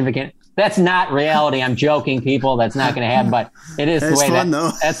imagine that's not reality. I'm joking, people. That's not going to happen, but it is the way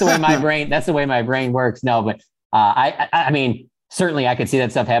that's the way my brain works. No, but I mean, certainly I could see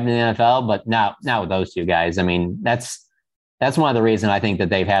that stuff happening in the NFL, but not with those two guys. I mean, that's one of the reasons I think that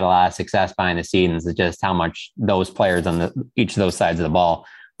they've had a lot of success behind the scenes is just how much those players on each of those sides of the ball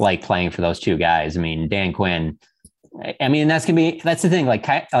like playing for those two guys. I mean, Dan Quinn, that's the thing.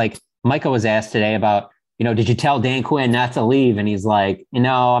 Like Micah was asked today about, did you tell Dan Quinn not to leave? And he's like,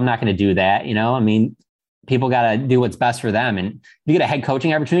 no, I'm not going to do that. People got to do what's best for them. And if you get a head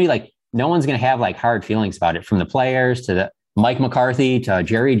coaching opportunity, no one's going to have hard feelings about it, from the players to Mike McCarthy to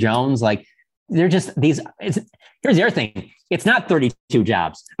Jerry Jones. They're just here's the other thing. It's not 32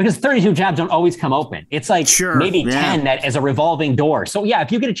 jobs, because 32 jobs don't always come open. It's maybe 10 that as a revolving door. So yeah,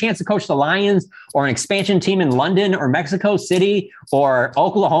 if you get a chance to coach the Lions or an expansion team in London or Mexico City or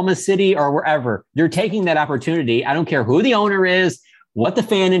Oklahoma City or wherever, you're taking that opportunity. I don't care who the owner is, what the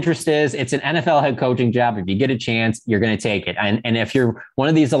fan interest is. It's an NFL head coaching job. If you get a chance, you're going to take it. And if you're one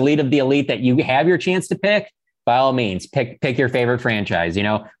of these elite of the elite that you have your chance to pick, by all means, pick your favorite franchise,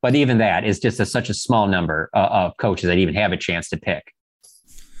 but even that is just such a small number of coaches that even have a chance to pick.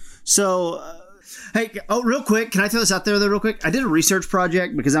 So, hey, real quick, can I throw this out there, though, real quick? I did a research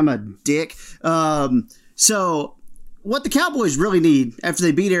project because I'm a dick. So what the Cowboys really need after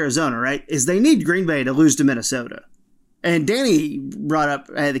they beat Arizona, right, is they need Green Bay to lose to Minnesota. And Danny brought up,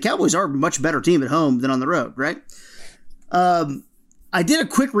 the Cowboys are a much better team at home than on the road, right? I did a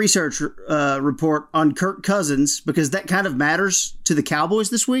quick research report on Kirk Cousins because that kind of matters to the Cowboys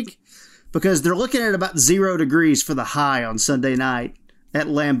this week. because they're looking at about 0 degrees for the high on Sunday night at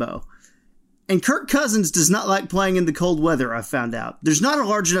Lambeau. And Kirk Cousins does not like playing in the cold weather, I've found out. There's not a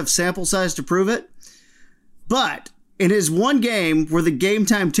large enough sample size to prove it, but in his one game where the game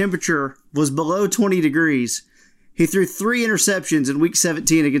time temperature was below 20 degrees, he threw 3 interceptions in Week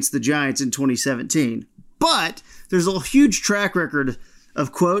 17 against the Giants in 2017. But there's a huge track record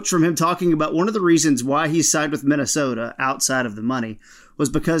of quotes from him talking about one of the reasons why he signed with Minnesota outside of the money was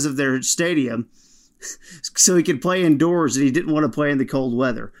because of their stadium, so he could play indoors and he didn't want to play in the cold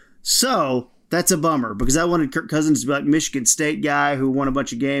weather. So that's a bummer because I wanted Kirk Cousins to be like Michigan State guy who won a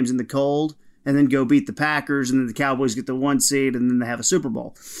bunch of games in the cold and then go beat the Packers, and then the Cowboys get the 1 seed, and then they have a Super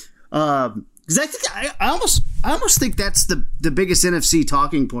Bowl. Because I almost think that's the biggest NFC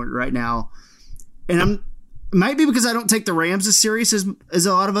talking point right now. And it might be because I don't take the Rams as serious as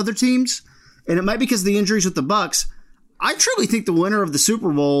a lot of other teams, and it might be because of the injuries with the Bucs. I truly think the winner of the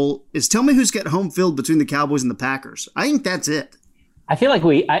Super Bowl is tell me who's got home field between the Cowboys and the Packers. I think that's it. I feel like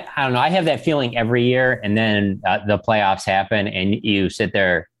I don't know. I have that feeling every year, and then the playoffs happen, and you sit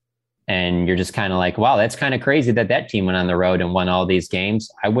there and you're just kind of like, wow, that's kind of crazy that team went on the road and won all these games.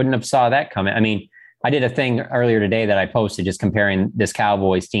 I wouldn't have saw that coming. I mean, I did a thing earlier today that I posted just comparing this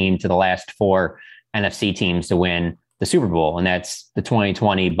Cowboys team to the last 4 NFC teams to win the Super Bowl. And that's the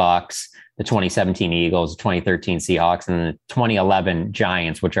 2020 Bucs, the 2017 Eagles, the 2013 Seahawks, and the 2011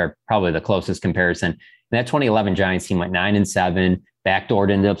 Giants, which are probably the closest comparison. And that 2011 Giants team went 9-7,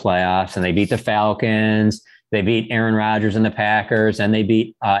 backdoored into the playoffs, and they beat the Falcons. They beat Aaron Rodgers and the Packers, and they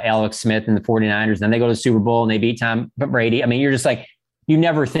beat Alex Smith and the 49ers. Then they go to the Super Bowl and they beat Tom Brady. I mean, you're just like, you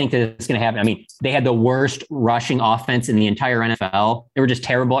never think that it's going to happen. I mean, they had the worst rushing offense in the entire NFL. They were just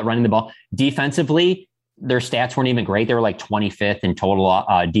terrible at running the ball. Defensively, their stats weren't even great. They were like 25th in total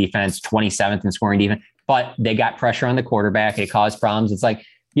defense, 27th in scoring defense, but they got pressure on the quarterback. It caused problems. It's like,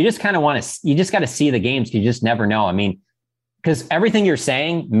 you just kind of you just got to see the games because you just never know. I mean, because everything you're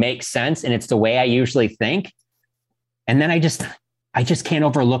saying makes sense, and it's the way I usually think. And then I just can't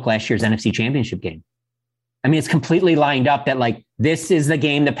overlook last year's NFC Championship game. I mean, it's completely lined up that like, this is the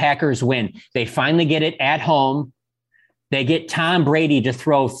game the Packers win. They finally get it at home. They get Tom Brady to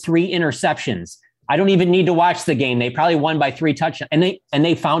throw 3 interceptions. I don't even need to watch the game. They probably won by 3 touchdowns, and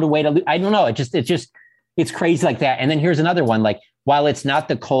they found a way to lose. I don't know. It's crazy like that. And then here's another one. Like, while it's not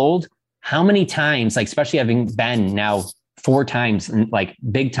the cold, how many times, like, especially having been now 4 times in like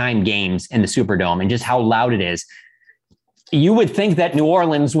big time games in the Superdome and just how loud it is, you would think that New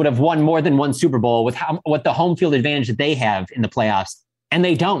Orleans would have won more than 1 Super Bowl with what the home field advantage that they have in the playoffs. And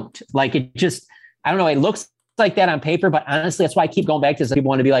they don't. Like, it just, I don't know. It looks like that on paper, but honestly, that's why I keep going back to this. People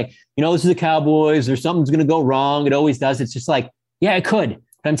want to be like, this is the Cowboys, or something's going to go wrong. It always does. It's just like, yeah, it could.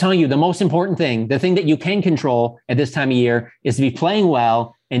 But I'm telling you, the most important thing, the thing that you can control at this time of year is to be playing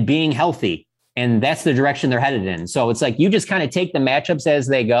well and being healthy. And that's the direction they're headed in. So it's like, you just kind of take the matchups as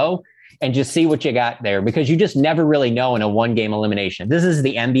they go and just see what you got there, because you just never really know in a 1-game elimination. This is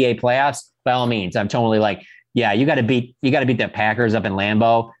the NBA playoffs. By all means, I'm totally like, yeah, you got to beat the Packers up in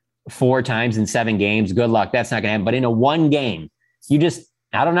Lambeau 4 times in 7 games. Good luck. That's not going to happen. But in a 1 game, you just,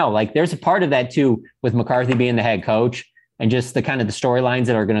 I don't know, like there's a part of that too, with McCarthy being the head coach and just the kind of the storylines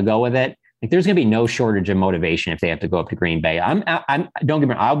that are going to go with it. Like, there's going to be no shortage of motivation if they have to go up to Green Bay. I'm don't get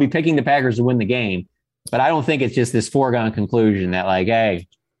me wrong, I'll be picking the Packers to win the game, but I don't think it's just this foregone conclusion that like, hey,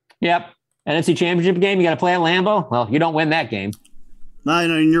 yep, NFC Championship game, you got to play at Lambeau. Well, you don't win that game. I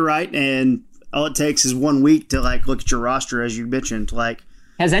know, and you're right. And all it takes is 1 week to like look at your roster, as you mentioned. Like,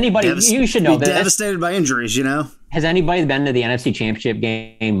 has anybody? You should know that devastated by injuries. Has anybody been to the NFC Championship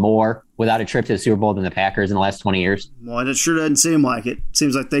game more without a trip to the Super Bowl than the Packers in the last 20 years? Well, it sure doesn't seem like it.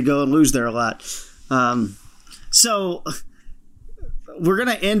 Seems like they go and lose there a lot. So we're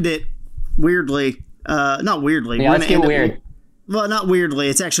gonna end it weirdly. Not weirdly. Yeah, let's get weird. Well, not weirdly.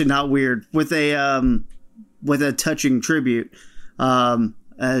 It's actually not weird. With a touching tribute,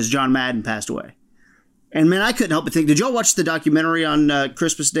 as John Madden passed away. And man, I couldn't help but think. Did y'all watch the documentary on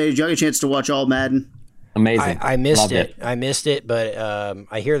Christmas Day? Did y'all get a chance to watch all Madden? Amazing. I missed it. I missed it, but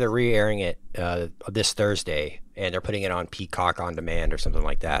I hear they're re-airing it this Thursday, and they're putting it on Peacock on demand or something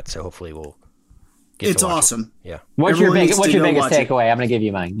like that. So hopefully we'll get It's to watch awesome. It. Yeah. What's your biggest takeaway? I'm going to give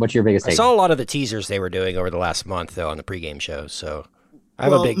you mine. What's your biggest takeaway? I saw a lot of the teasers they were doing over the last month, though, on the pregame shows. So I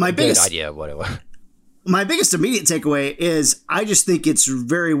have a good idea of what it was. My biggest immediate takeaway is I just think it's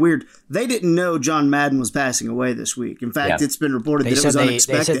very weird. They didn't know John Madden was passing away this week. In fact, It's been reported that it was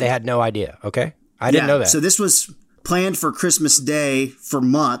unexpected. They said they had no idea. Okay. I didn't know that. So this was planned for Christmas Day for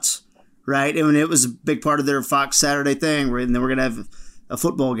months, right? And it was a big part of their Fox Saturday thing, and then we're going to have a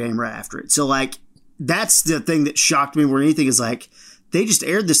football game right after it. So, like, that's the thing that shocked me more than anything is, like, they just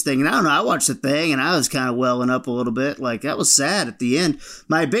aired this thing, and I don't know, I watched the thing, and I was kind of welling up a little bit. Like, that was sad at the end.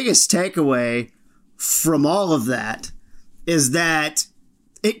 My biggest takeaway from all of that is that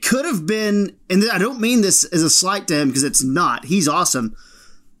it could have been, and I don't mean this as a slight to him, because it's not. He's awesome.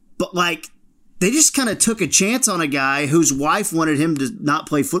 But, like, they just kind of took a chance on a guy whose wife wanted him to not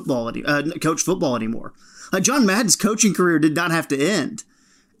play football, coach football anymore. Like, John Madden's coaching career did not have to end.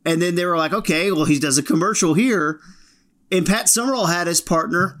 And then they were like, okay, well, he does a commercial here. And Pat Summerall had his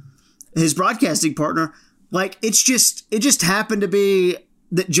partner, his broadcasting partner. Like, it just happened to be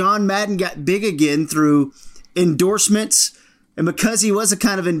that John Madden got big again through endorsements and because he was a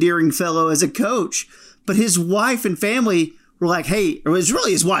kind of endearing fellow as a coach. But his wife and family were like, hey, it was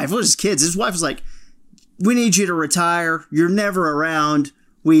really his wife, it was his kids. His wife was like, we need you to retire. You're never around.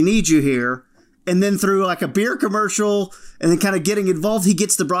 We need you here. And then through like a beer commercial and then kind of getting involved, he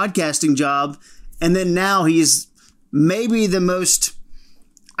gets the broadcasting job. And then now he's maybe the most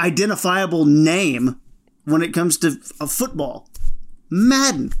identifiable name when it comes to football.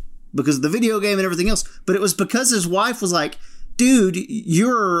 Madden. Because of the video game and everything else. But it was because his wife was like, dude,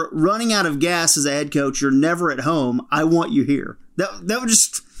 you're running out of gas as a head coach. You're never at home. I want you here. That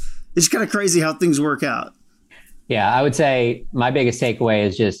was it's kind of crazy how things work out. Yeah, I would say my biggest takeaway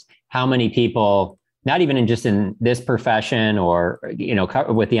is just how many people, not even in this profession or,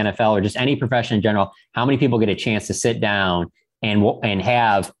 with the NFL or just any profession in general, how many people get a chance to sit down and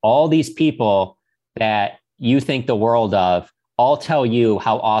have all these people that you think the world of all tell you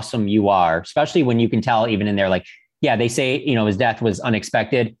how awesome you are, especially when you can tell even in there, like, yeah, they say, his death was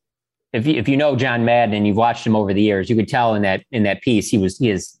unexpected. If you know John Madden and you've watched him over the years, you could tell in that piece, he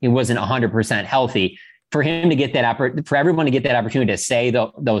wasn't 100% healthy. For him to get for everyone to get that opportunity to say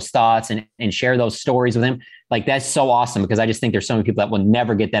those thoughts and share those stories with him, like, that's so awesome, because I just think there's so many people that will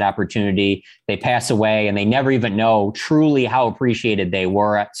never get that opportunity. They pass away and they never even know truly how appreciated they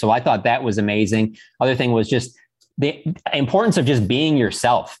were. So I thought that was amazing. Other thing was just the importance of just being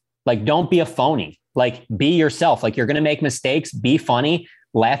yourself. Like, don't be a phony. Like, be yourself. Like, you're going to make mistakes, be funny,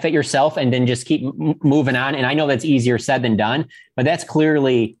 laugh at yourself, and then just keep moving on. And I know that's easier said than done, but that's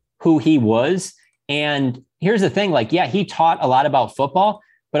clearly who he was. And here's the thing, like, yeah, he taught a lot about football,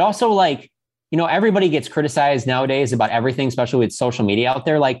 but also, like, everybody gets criticized nowadays about everything, especially with social media out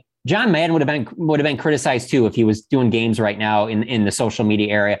there. Like, John Madden would have been criticized too if he was doing games right now in the social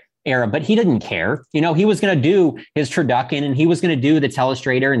media era, but he didn't care. He was going to do his turducken and he was going to do the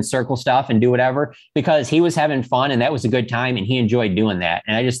telestrator and circle stuff and do whatever because he was having fun and that was a good time and he enjoyed doing that.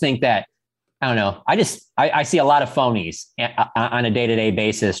 And I just think that, I don't know, I see a lot of phonies on a day-to-day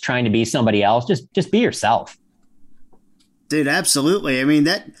basis trying to be somebody else. Just be yourself. Dude, absolutely. I mean,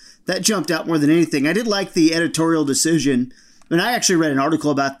 that jumped out more than anything. I did like the editorial decision. And I actually read an article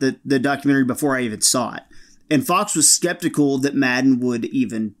about the documentary before I even saw it. And Fox was skeptical that Madden would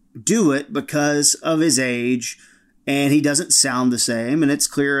even do it because of his age, and he doesn't sound the same. And it's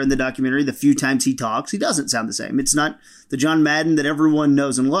clear in the documentary, the few times he talks, he doesn't sound the same. It's not the John Madden that everyone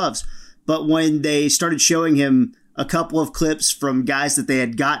knows and loves. But when they started showing him a couple of clips from guys that they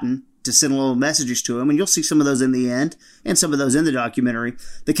had gotten to send little messages to him, and you'll see some of those in the end and some of those in the documentary,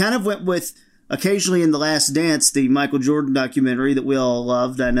 they kind of went with, occasionally in The Last Dance, the Michael Jordan documentary that we all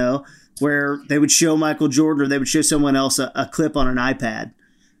loved, I know, where they would show Michael Jordan or they would show someone else a clip on an iPad.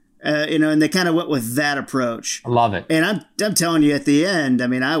 And they kind of went with that approach. I love it. And I'm telling you, at the end, I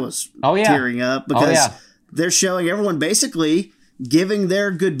mean, I was tearing up because they're showing everyone basically giving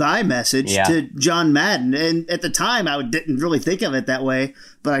their goodbye message to John Madden. And at the time, I didn't really think of it that way,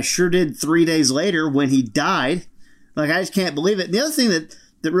 but I sure did 3 days later when he died. Like, I just can't believe it. And the other thing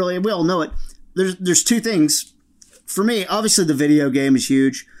that really, we all know it, there's two things. For me, obviously the video game is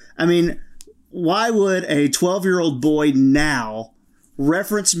huge. I mean, why would a 12-year-old boy now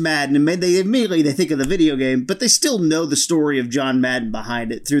reference Madden? And they immediately think of the video game, but they still know the story of John Madden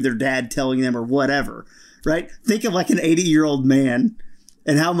behind it through their dad telling them or whatever, right? Think of like an 80-year-old man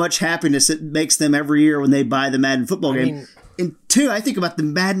and how much happiness it makes them every year when they buy the Madden football game. And two, I think about the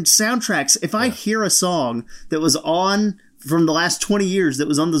Madden soundtracks. If I hear a song that was on from the last 20 years that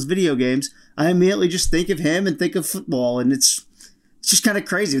was on those video games, I immediately just think of him and think of football, and it's just kind of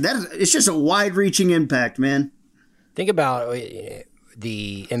crazy. It's just a wide-reaching impact, man. Think about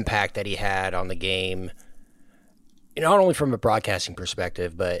the impact that he had on the game, not only from a broadcasting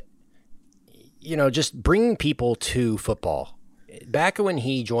perspective, but, just bringing people to football. Back when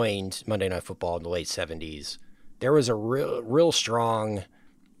he joined Monday Night Football in the late 70s, there was a real strong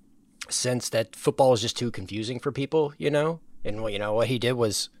sense that football was just too confusing for people, And, what he did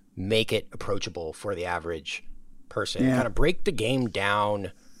was make it approachable for the average person. Kind of break the game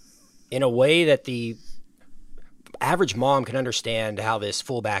down in a way that average mom can understand how this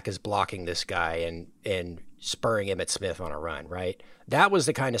fullback is blocking this guy and spurring Emmitt Smith on a run, right? That was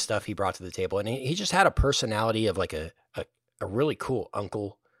the kind of stuff he brought to the table. And he just had a personality of like a really cool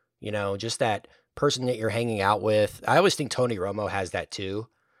uncle, just that person that you're hanging out with. I always think Tony Romo has that too.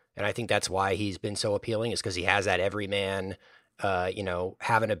 And I think that's why he's been so appealing, is because he has that everyman,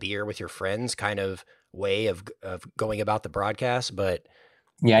 having a beer with your friends kind of way of going about the broadcast. But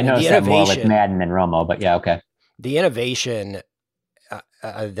yeah, I noticed that more with Madden than Romo, but yeah, okay. The innovation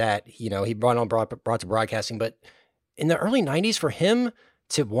that, he brought to broadcasting, but in the early 90s, for him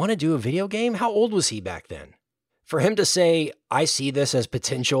to want to do a video game, how old was he back then? For him to say, I see this as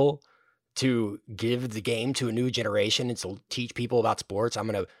potential to give the game to a new generation and to teach people about sports. I'm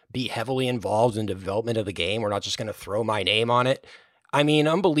going to be heavily involved in the development of the game. We're not just going to throw my name on it. I mean,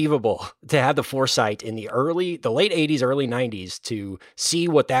 unbelievable to have the foresight in the late 80s, early 90s to see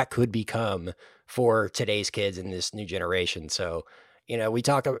what that could become for today's kids in this new generation. So, we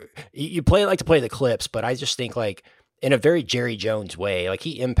talk, you like to play the clips, but I just think like in a very Jerry Jones way, like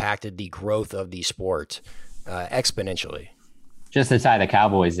he impacted the growth of the sport exponentially. Just to tie the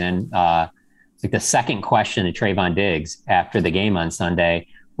Cowboys in, like the second question to Trayvon Diggs after the game on Sunday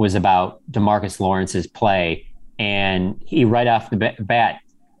was about DeMarcus Lawrence's play. And he, right off the bat,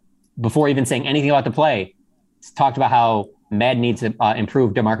 before even saying anything about the play, talked about how Madden needs to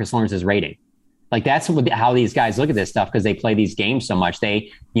improve DeMarcus Lawrence's rating. Like that's how these guys look at this stuff, because they play these games so much. They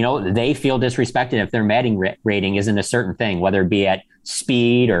feel disrespected if their Madden rating isn't a certain thing, whether it be at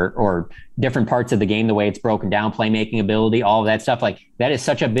speed or different parts of the game, the way it's broken down, playmaking ability, all of that stuff. Like that is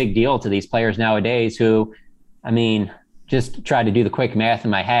such a big deal to these players nowadays who, I mean, just try to do the quick math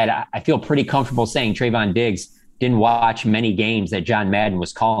in my head. I feel pretty comfortable saying Trayvon Diggs didn't watch many games that John Madden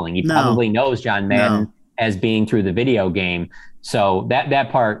was calling. He probably knows John Madden as being through the video game. So that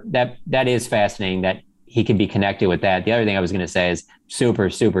part is fascinating that he can be connected with that. The other thing I was going to say is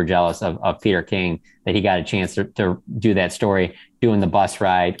super, super jealous of Peter King that he got a chance to do that story, doing the bus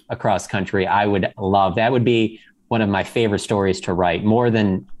ride across country. I would love, that would be one of my favorite stories to write, more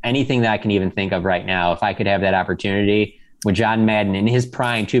than anything that I can even think of right now. If I could have that opportunity with John Madden in his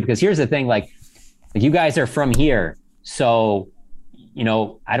prime too, because here's the thing, like you guys are from here. So,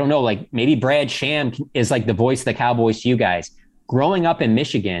 I don't know, like maybe Brad Sham is like the voice of the Cowboys to you guys. Growing up in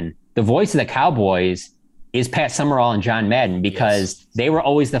Michigan, the voice of the Cowboys is Pat Summerall and John Madden, because they were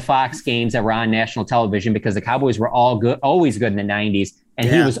always the Fox games that were on national television, because the Cowboys were always good in the 90s, and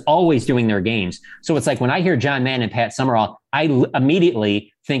he was always doing their games. So it's like when I hear John Madden and Pat Summerall, I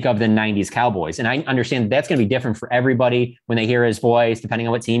immediately think of the 90s Cowboys. And I understand that's going to be different for everybody when they hear his voice, depending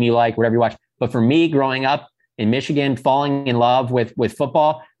on what team you like, whatever you watch. But for me, growing up in Michigan, falling in love with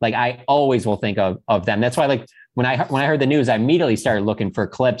football, like I always will think of them. That's why, like, when I heard the news, I immediately started looking for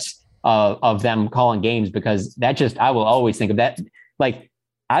clips of them calling games, because I will always think of that. Like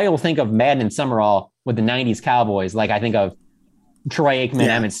I will think of Madden and Summerall with the 90s Cowboys. Like I think of Troy Aikman,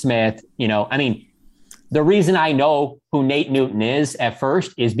 Emmitt Smith, I mean, the reason I know who Nate Newton is at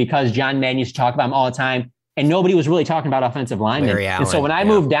first is because John Madden used to talk about him all the time, and nobody was really talking about offensive linemen. And so when I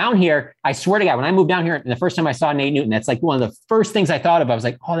moved down here, I swear to God, when I moved down here, and the first time I saw Nate Newton, that's like one of the first things I thought of. I was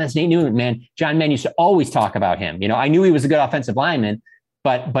like, oh, that's Nate Newton, man. John Madden used to always talk about him. I knew he was a good offensive lineman,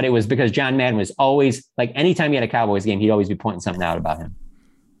 but it was because John Madden was always, like, anytime he had a Cowboys game, he'd always be pointing something out about him.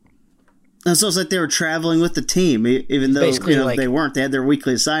 And so it's like they were traveling with the team, even though they weren't. They had their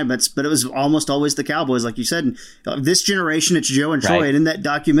weekly assignments, but it was almost always the Cowboys, like you said. And this generation, it's Joe and Troy. And in that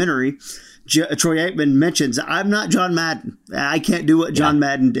documentary, Troy Aikman mentions, I'm not John Madden. I can't do what John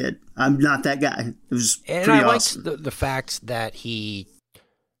Madden did. I'm not that guy. It was pretty awesome. Liked the fact that he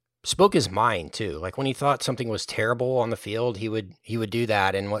spoke his mind too. Like when he thought something was terrible on the field, he would do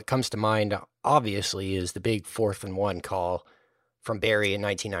that. And what comes to mind, obviously, is the big 4th and 1 call from Barry in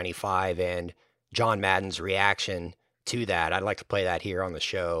 1995 and John Madden's reaction to that. I'd like to play that here on the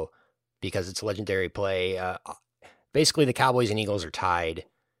show because it's a legendary play. Basically, the Cowboys and Eagles are tied,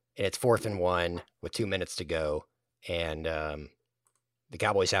 and it's 4th and 1 with 2 minutes to go, and the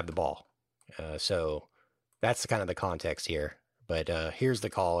Cowboys have the ball. So that's kind of the context here. But here's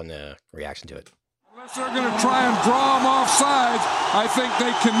the call and the reaction to it. Unless they're going to try and draw them off sides, I think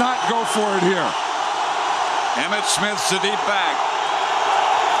they cannot go for it here. Emmitt Smith's the deep back.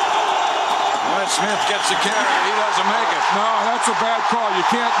 Emmitt Smith gets the carry. He doesn't make it. No, that's a bad call. You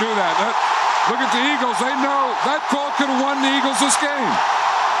can't do that. Look at the Eagles. They know that call could have won the Eagles this game.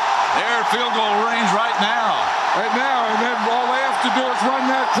 They're at field goal range right now. Right now, and then all they have to do is run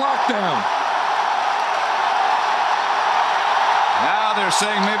that clock down. Now they're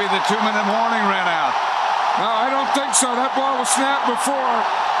saying maybe the 2-minute warning ran out. No, I don't think so. That ball was snapped before.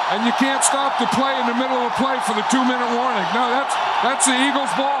 And you can't stop the play in the middle of the play for the 2-minute warning. No, that's the Eagles'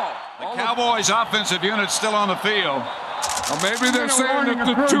 ball. The Cowboys' offensive unit's still on the field. Well, maybe they're saying that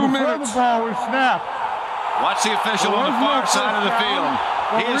the 2 minutes. Watch the official on the far side of the field.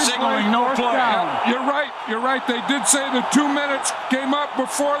 He is signaling no play. You're right. They did say the 2 minutes came up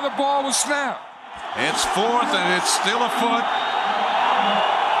before the ball was snapped. It's fourth, and it's still a foot.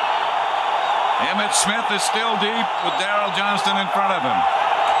 Emmitt Smith is still deep with Daryl Johnston in front of him.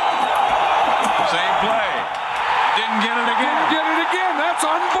 Same play. Didn't get it again. That's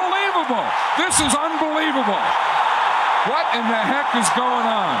unbelievable. This is unbelievable. What in the heck is going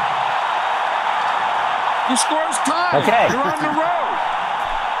on? The score's tied. Okay. You're on the road.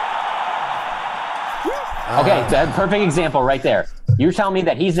 Okay, that's a perfect example right there. You're telling me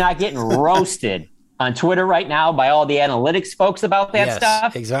that he's not getting roasted on Twitter right now by all the analytics folks about that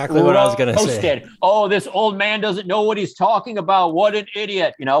stuff? Exactly what I was going to say. Oh, this old man doesn't know what he's talking about. What an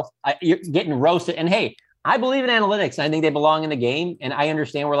idiot. You're getting roasted. And hey, I believe in analytics. I think they belong in the game. And I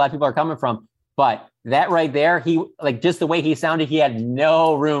understand where a lot of people are coming from. But that right there, just the way he sounded, he had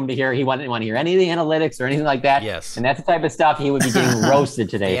no room to hear. He didn't want to hear any of the analytics or anything like that. Yes. And that's the type of stuff he would be getting roasted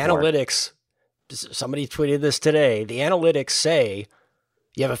today. The analytics, somebody tweeted this today. The analytics say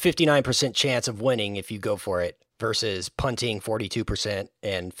you have a 59% chance of winning if you go for it versus punting 42%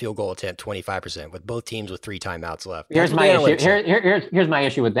 and field goal attempt 25% with both teams with 3 timeouts left. Here's my issue. Here's my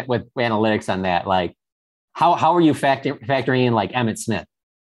issue with analytics on that. Like, how are you factoring in like Emmitt Smith?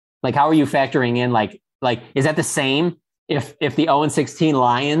 Like, how are you factoring in like is that the same if the 0-16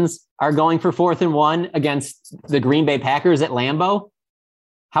 Lions are going for 4th and 1 against the Green Bay Packers at Lambeau?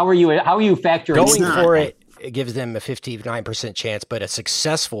 How are you factoring going for it? It gives them a 59% chance, but a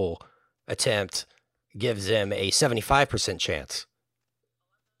successful attempt gives them a 75% chance.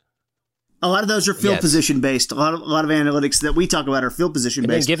 A lot of those are field position based. A lot of analytics that we talk about are field position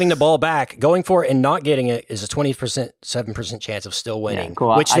based. And then giving the ball back, going for it and not getting it is a 7% chance of still winning,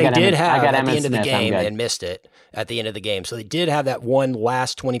 which they did have at the end of the game and missed it at the end of the game. So they did have that one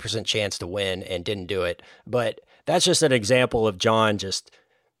last 20% chance to win and didn't do it. But that's just an example of John just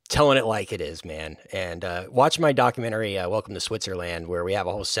telling it like it is, man. And watch my documentary, Welcome to Switzerland, where we have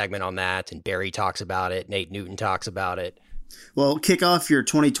a whole segment on that. And Barry talks about it. Nate Newton talks about it. Well, kick off your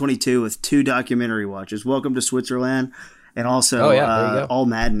 2022 with 2 documentary watches: Welcome to Switzerland, and also All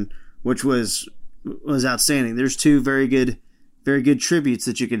Madden, which was outstanding. There's 2 very good tributes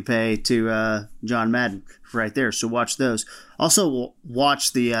that you can pay to John Madden right there. So watch those. Also,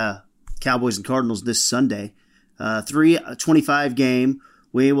 watch the Cowboys and Cardinals this Sunday. 3:25 game.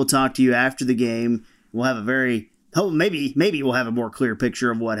 We will talk to you after the game. We'll have maybe we'll have a more clear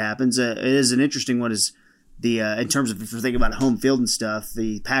picture of what happens. It is an interesting one. Is in terms of if you're thinking about home field and stuff,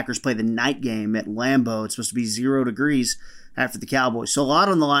 the Packers play the night game at Lambeau. It's supposed to be 0 degrees after the Cowboys. So a lot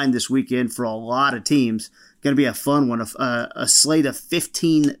on the line this weekend for a lot of teams. Going to be a fun one. A slate of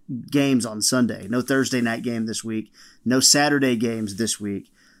 15 games on Sunday. No Thursday night game this week. No Saturday games this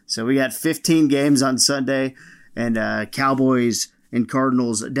week. So we got 15 games on Sunday, and Cowboys and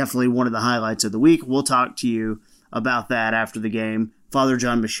Cardinals definitely one of the highlights of the week. We'll talk to you about that after the game. Father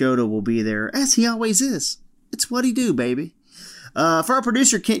John Machota will be there, as he always is. It's what he do, baby. For our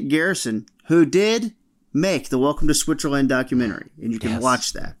producer, Kent Garrison, who did make the Welcome to Switzerland documentary, and you can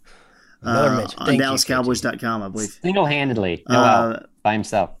watch that on DallasCowboys.com, I believe. Single-handedly, by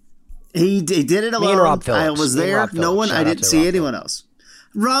himself. He did it alone. Me and Rob Phillips. I was there. No one. I didn't see anyone else.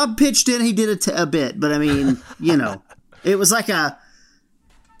 Rob pitched in. He did a bit, but I mean, it was like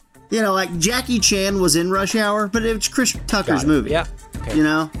like Jackie Chan was in Rush Hour, but it was Chris Tucker's movie. Yeah. Okay.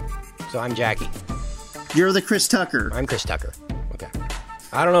 So I'm Jackie. You're the Chris Tucker. I'm Chris Tucker. Okay.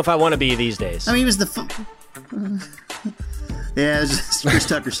 I don't know if I want to be these days. I mean, he was the... Yeah, it's just Chris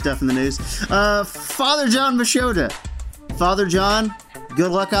Tucker stuff in the news. Father John Machota. Father John,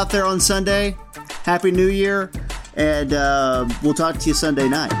 good luck out there on Sunday. Happy New Year. And we'll talk to you Sunday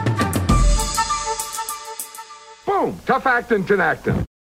night. Boom. Tough actin', Tinactin.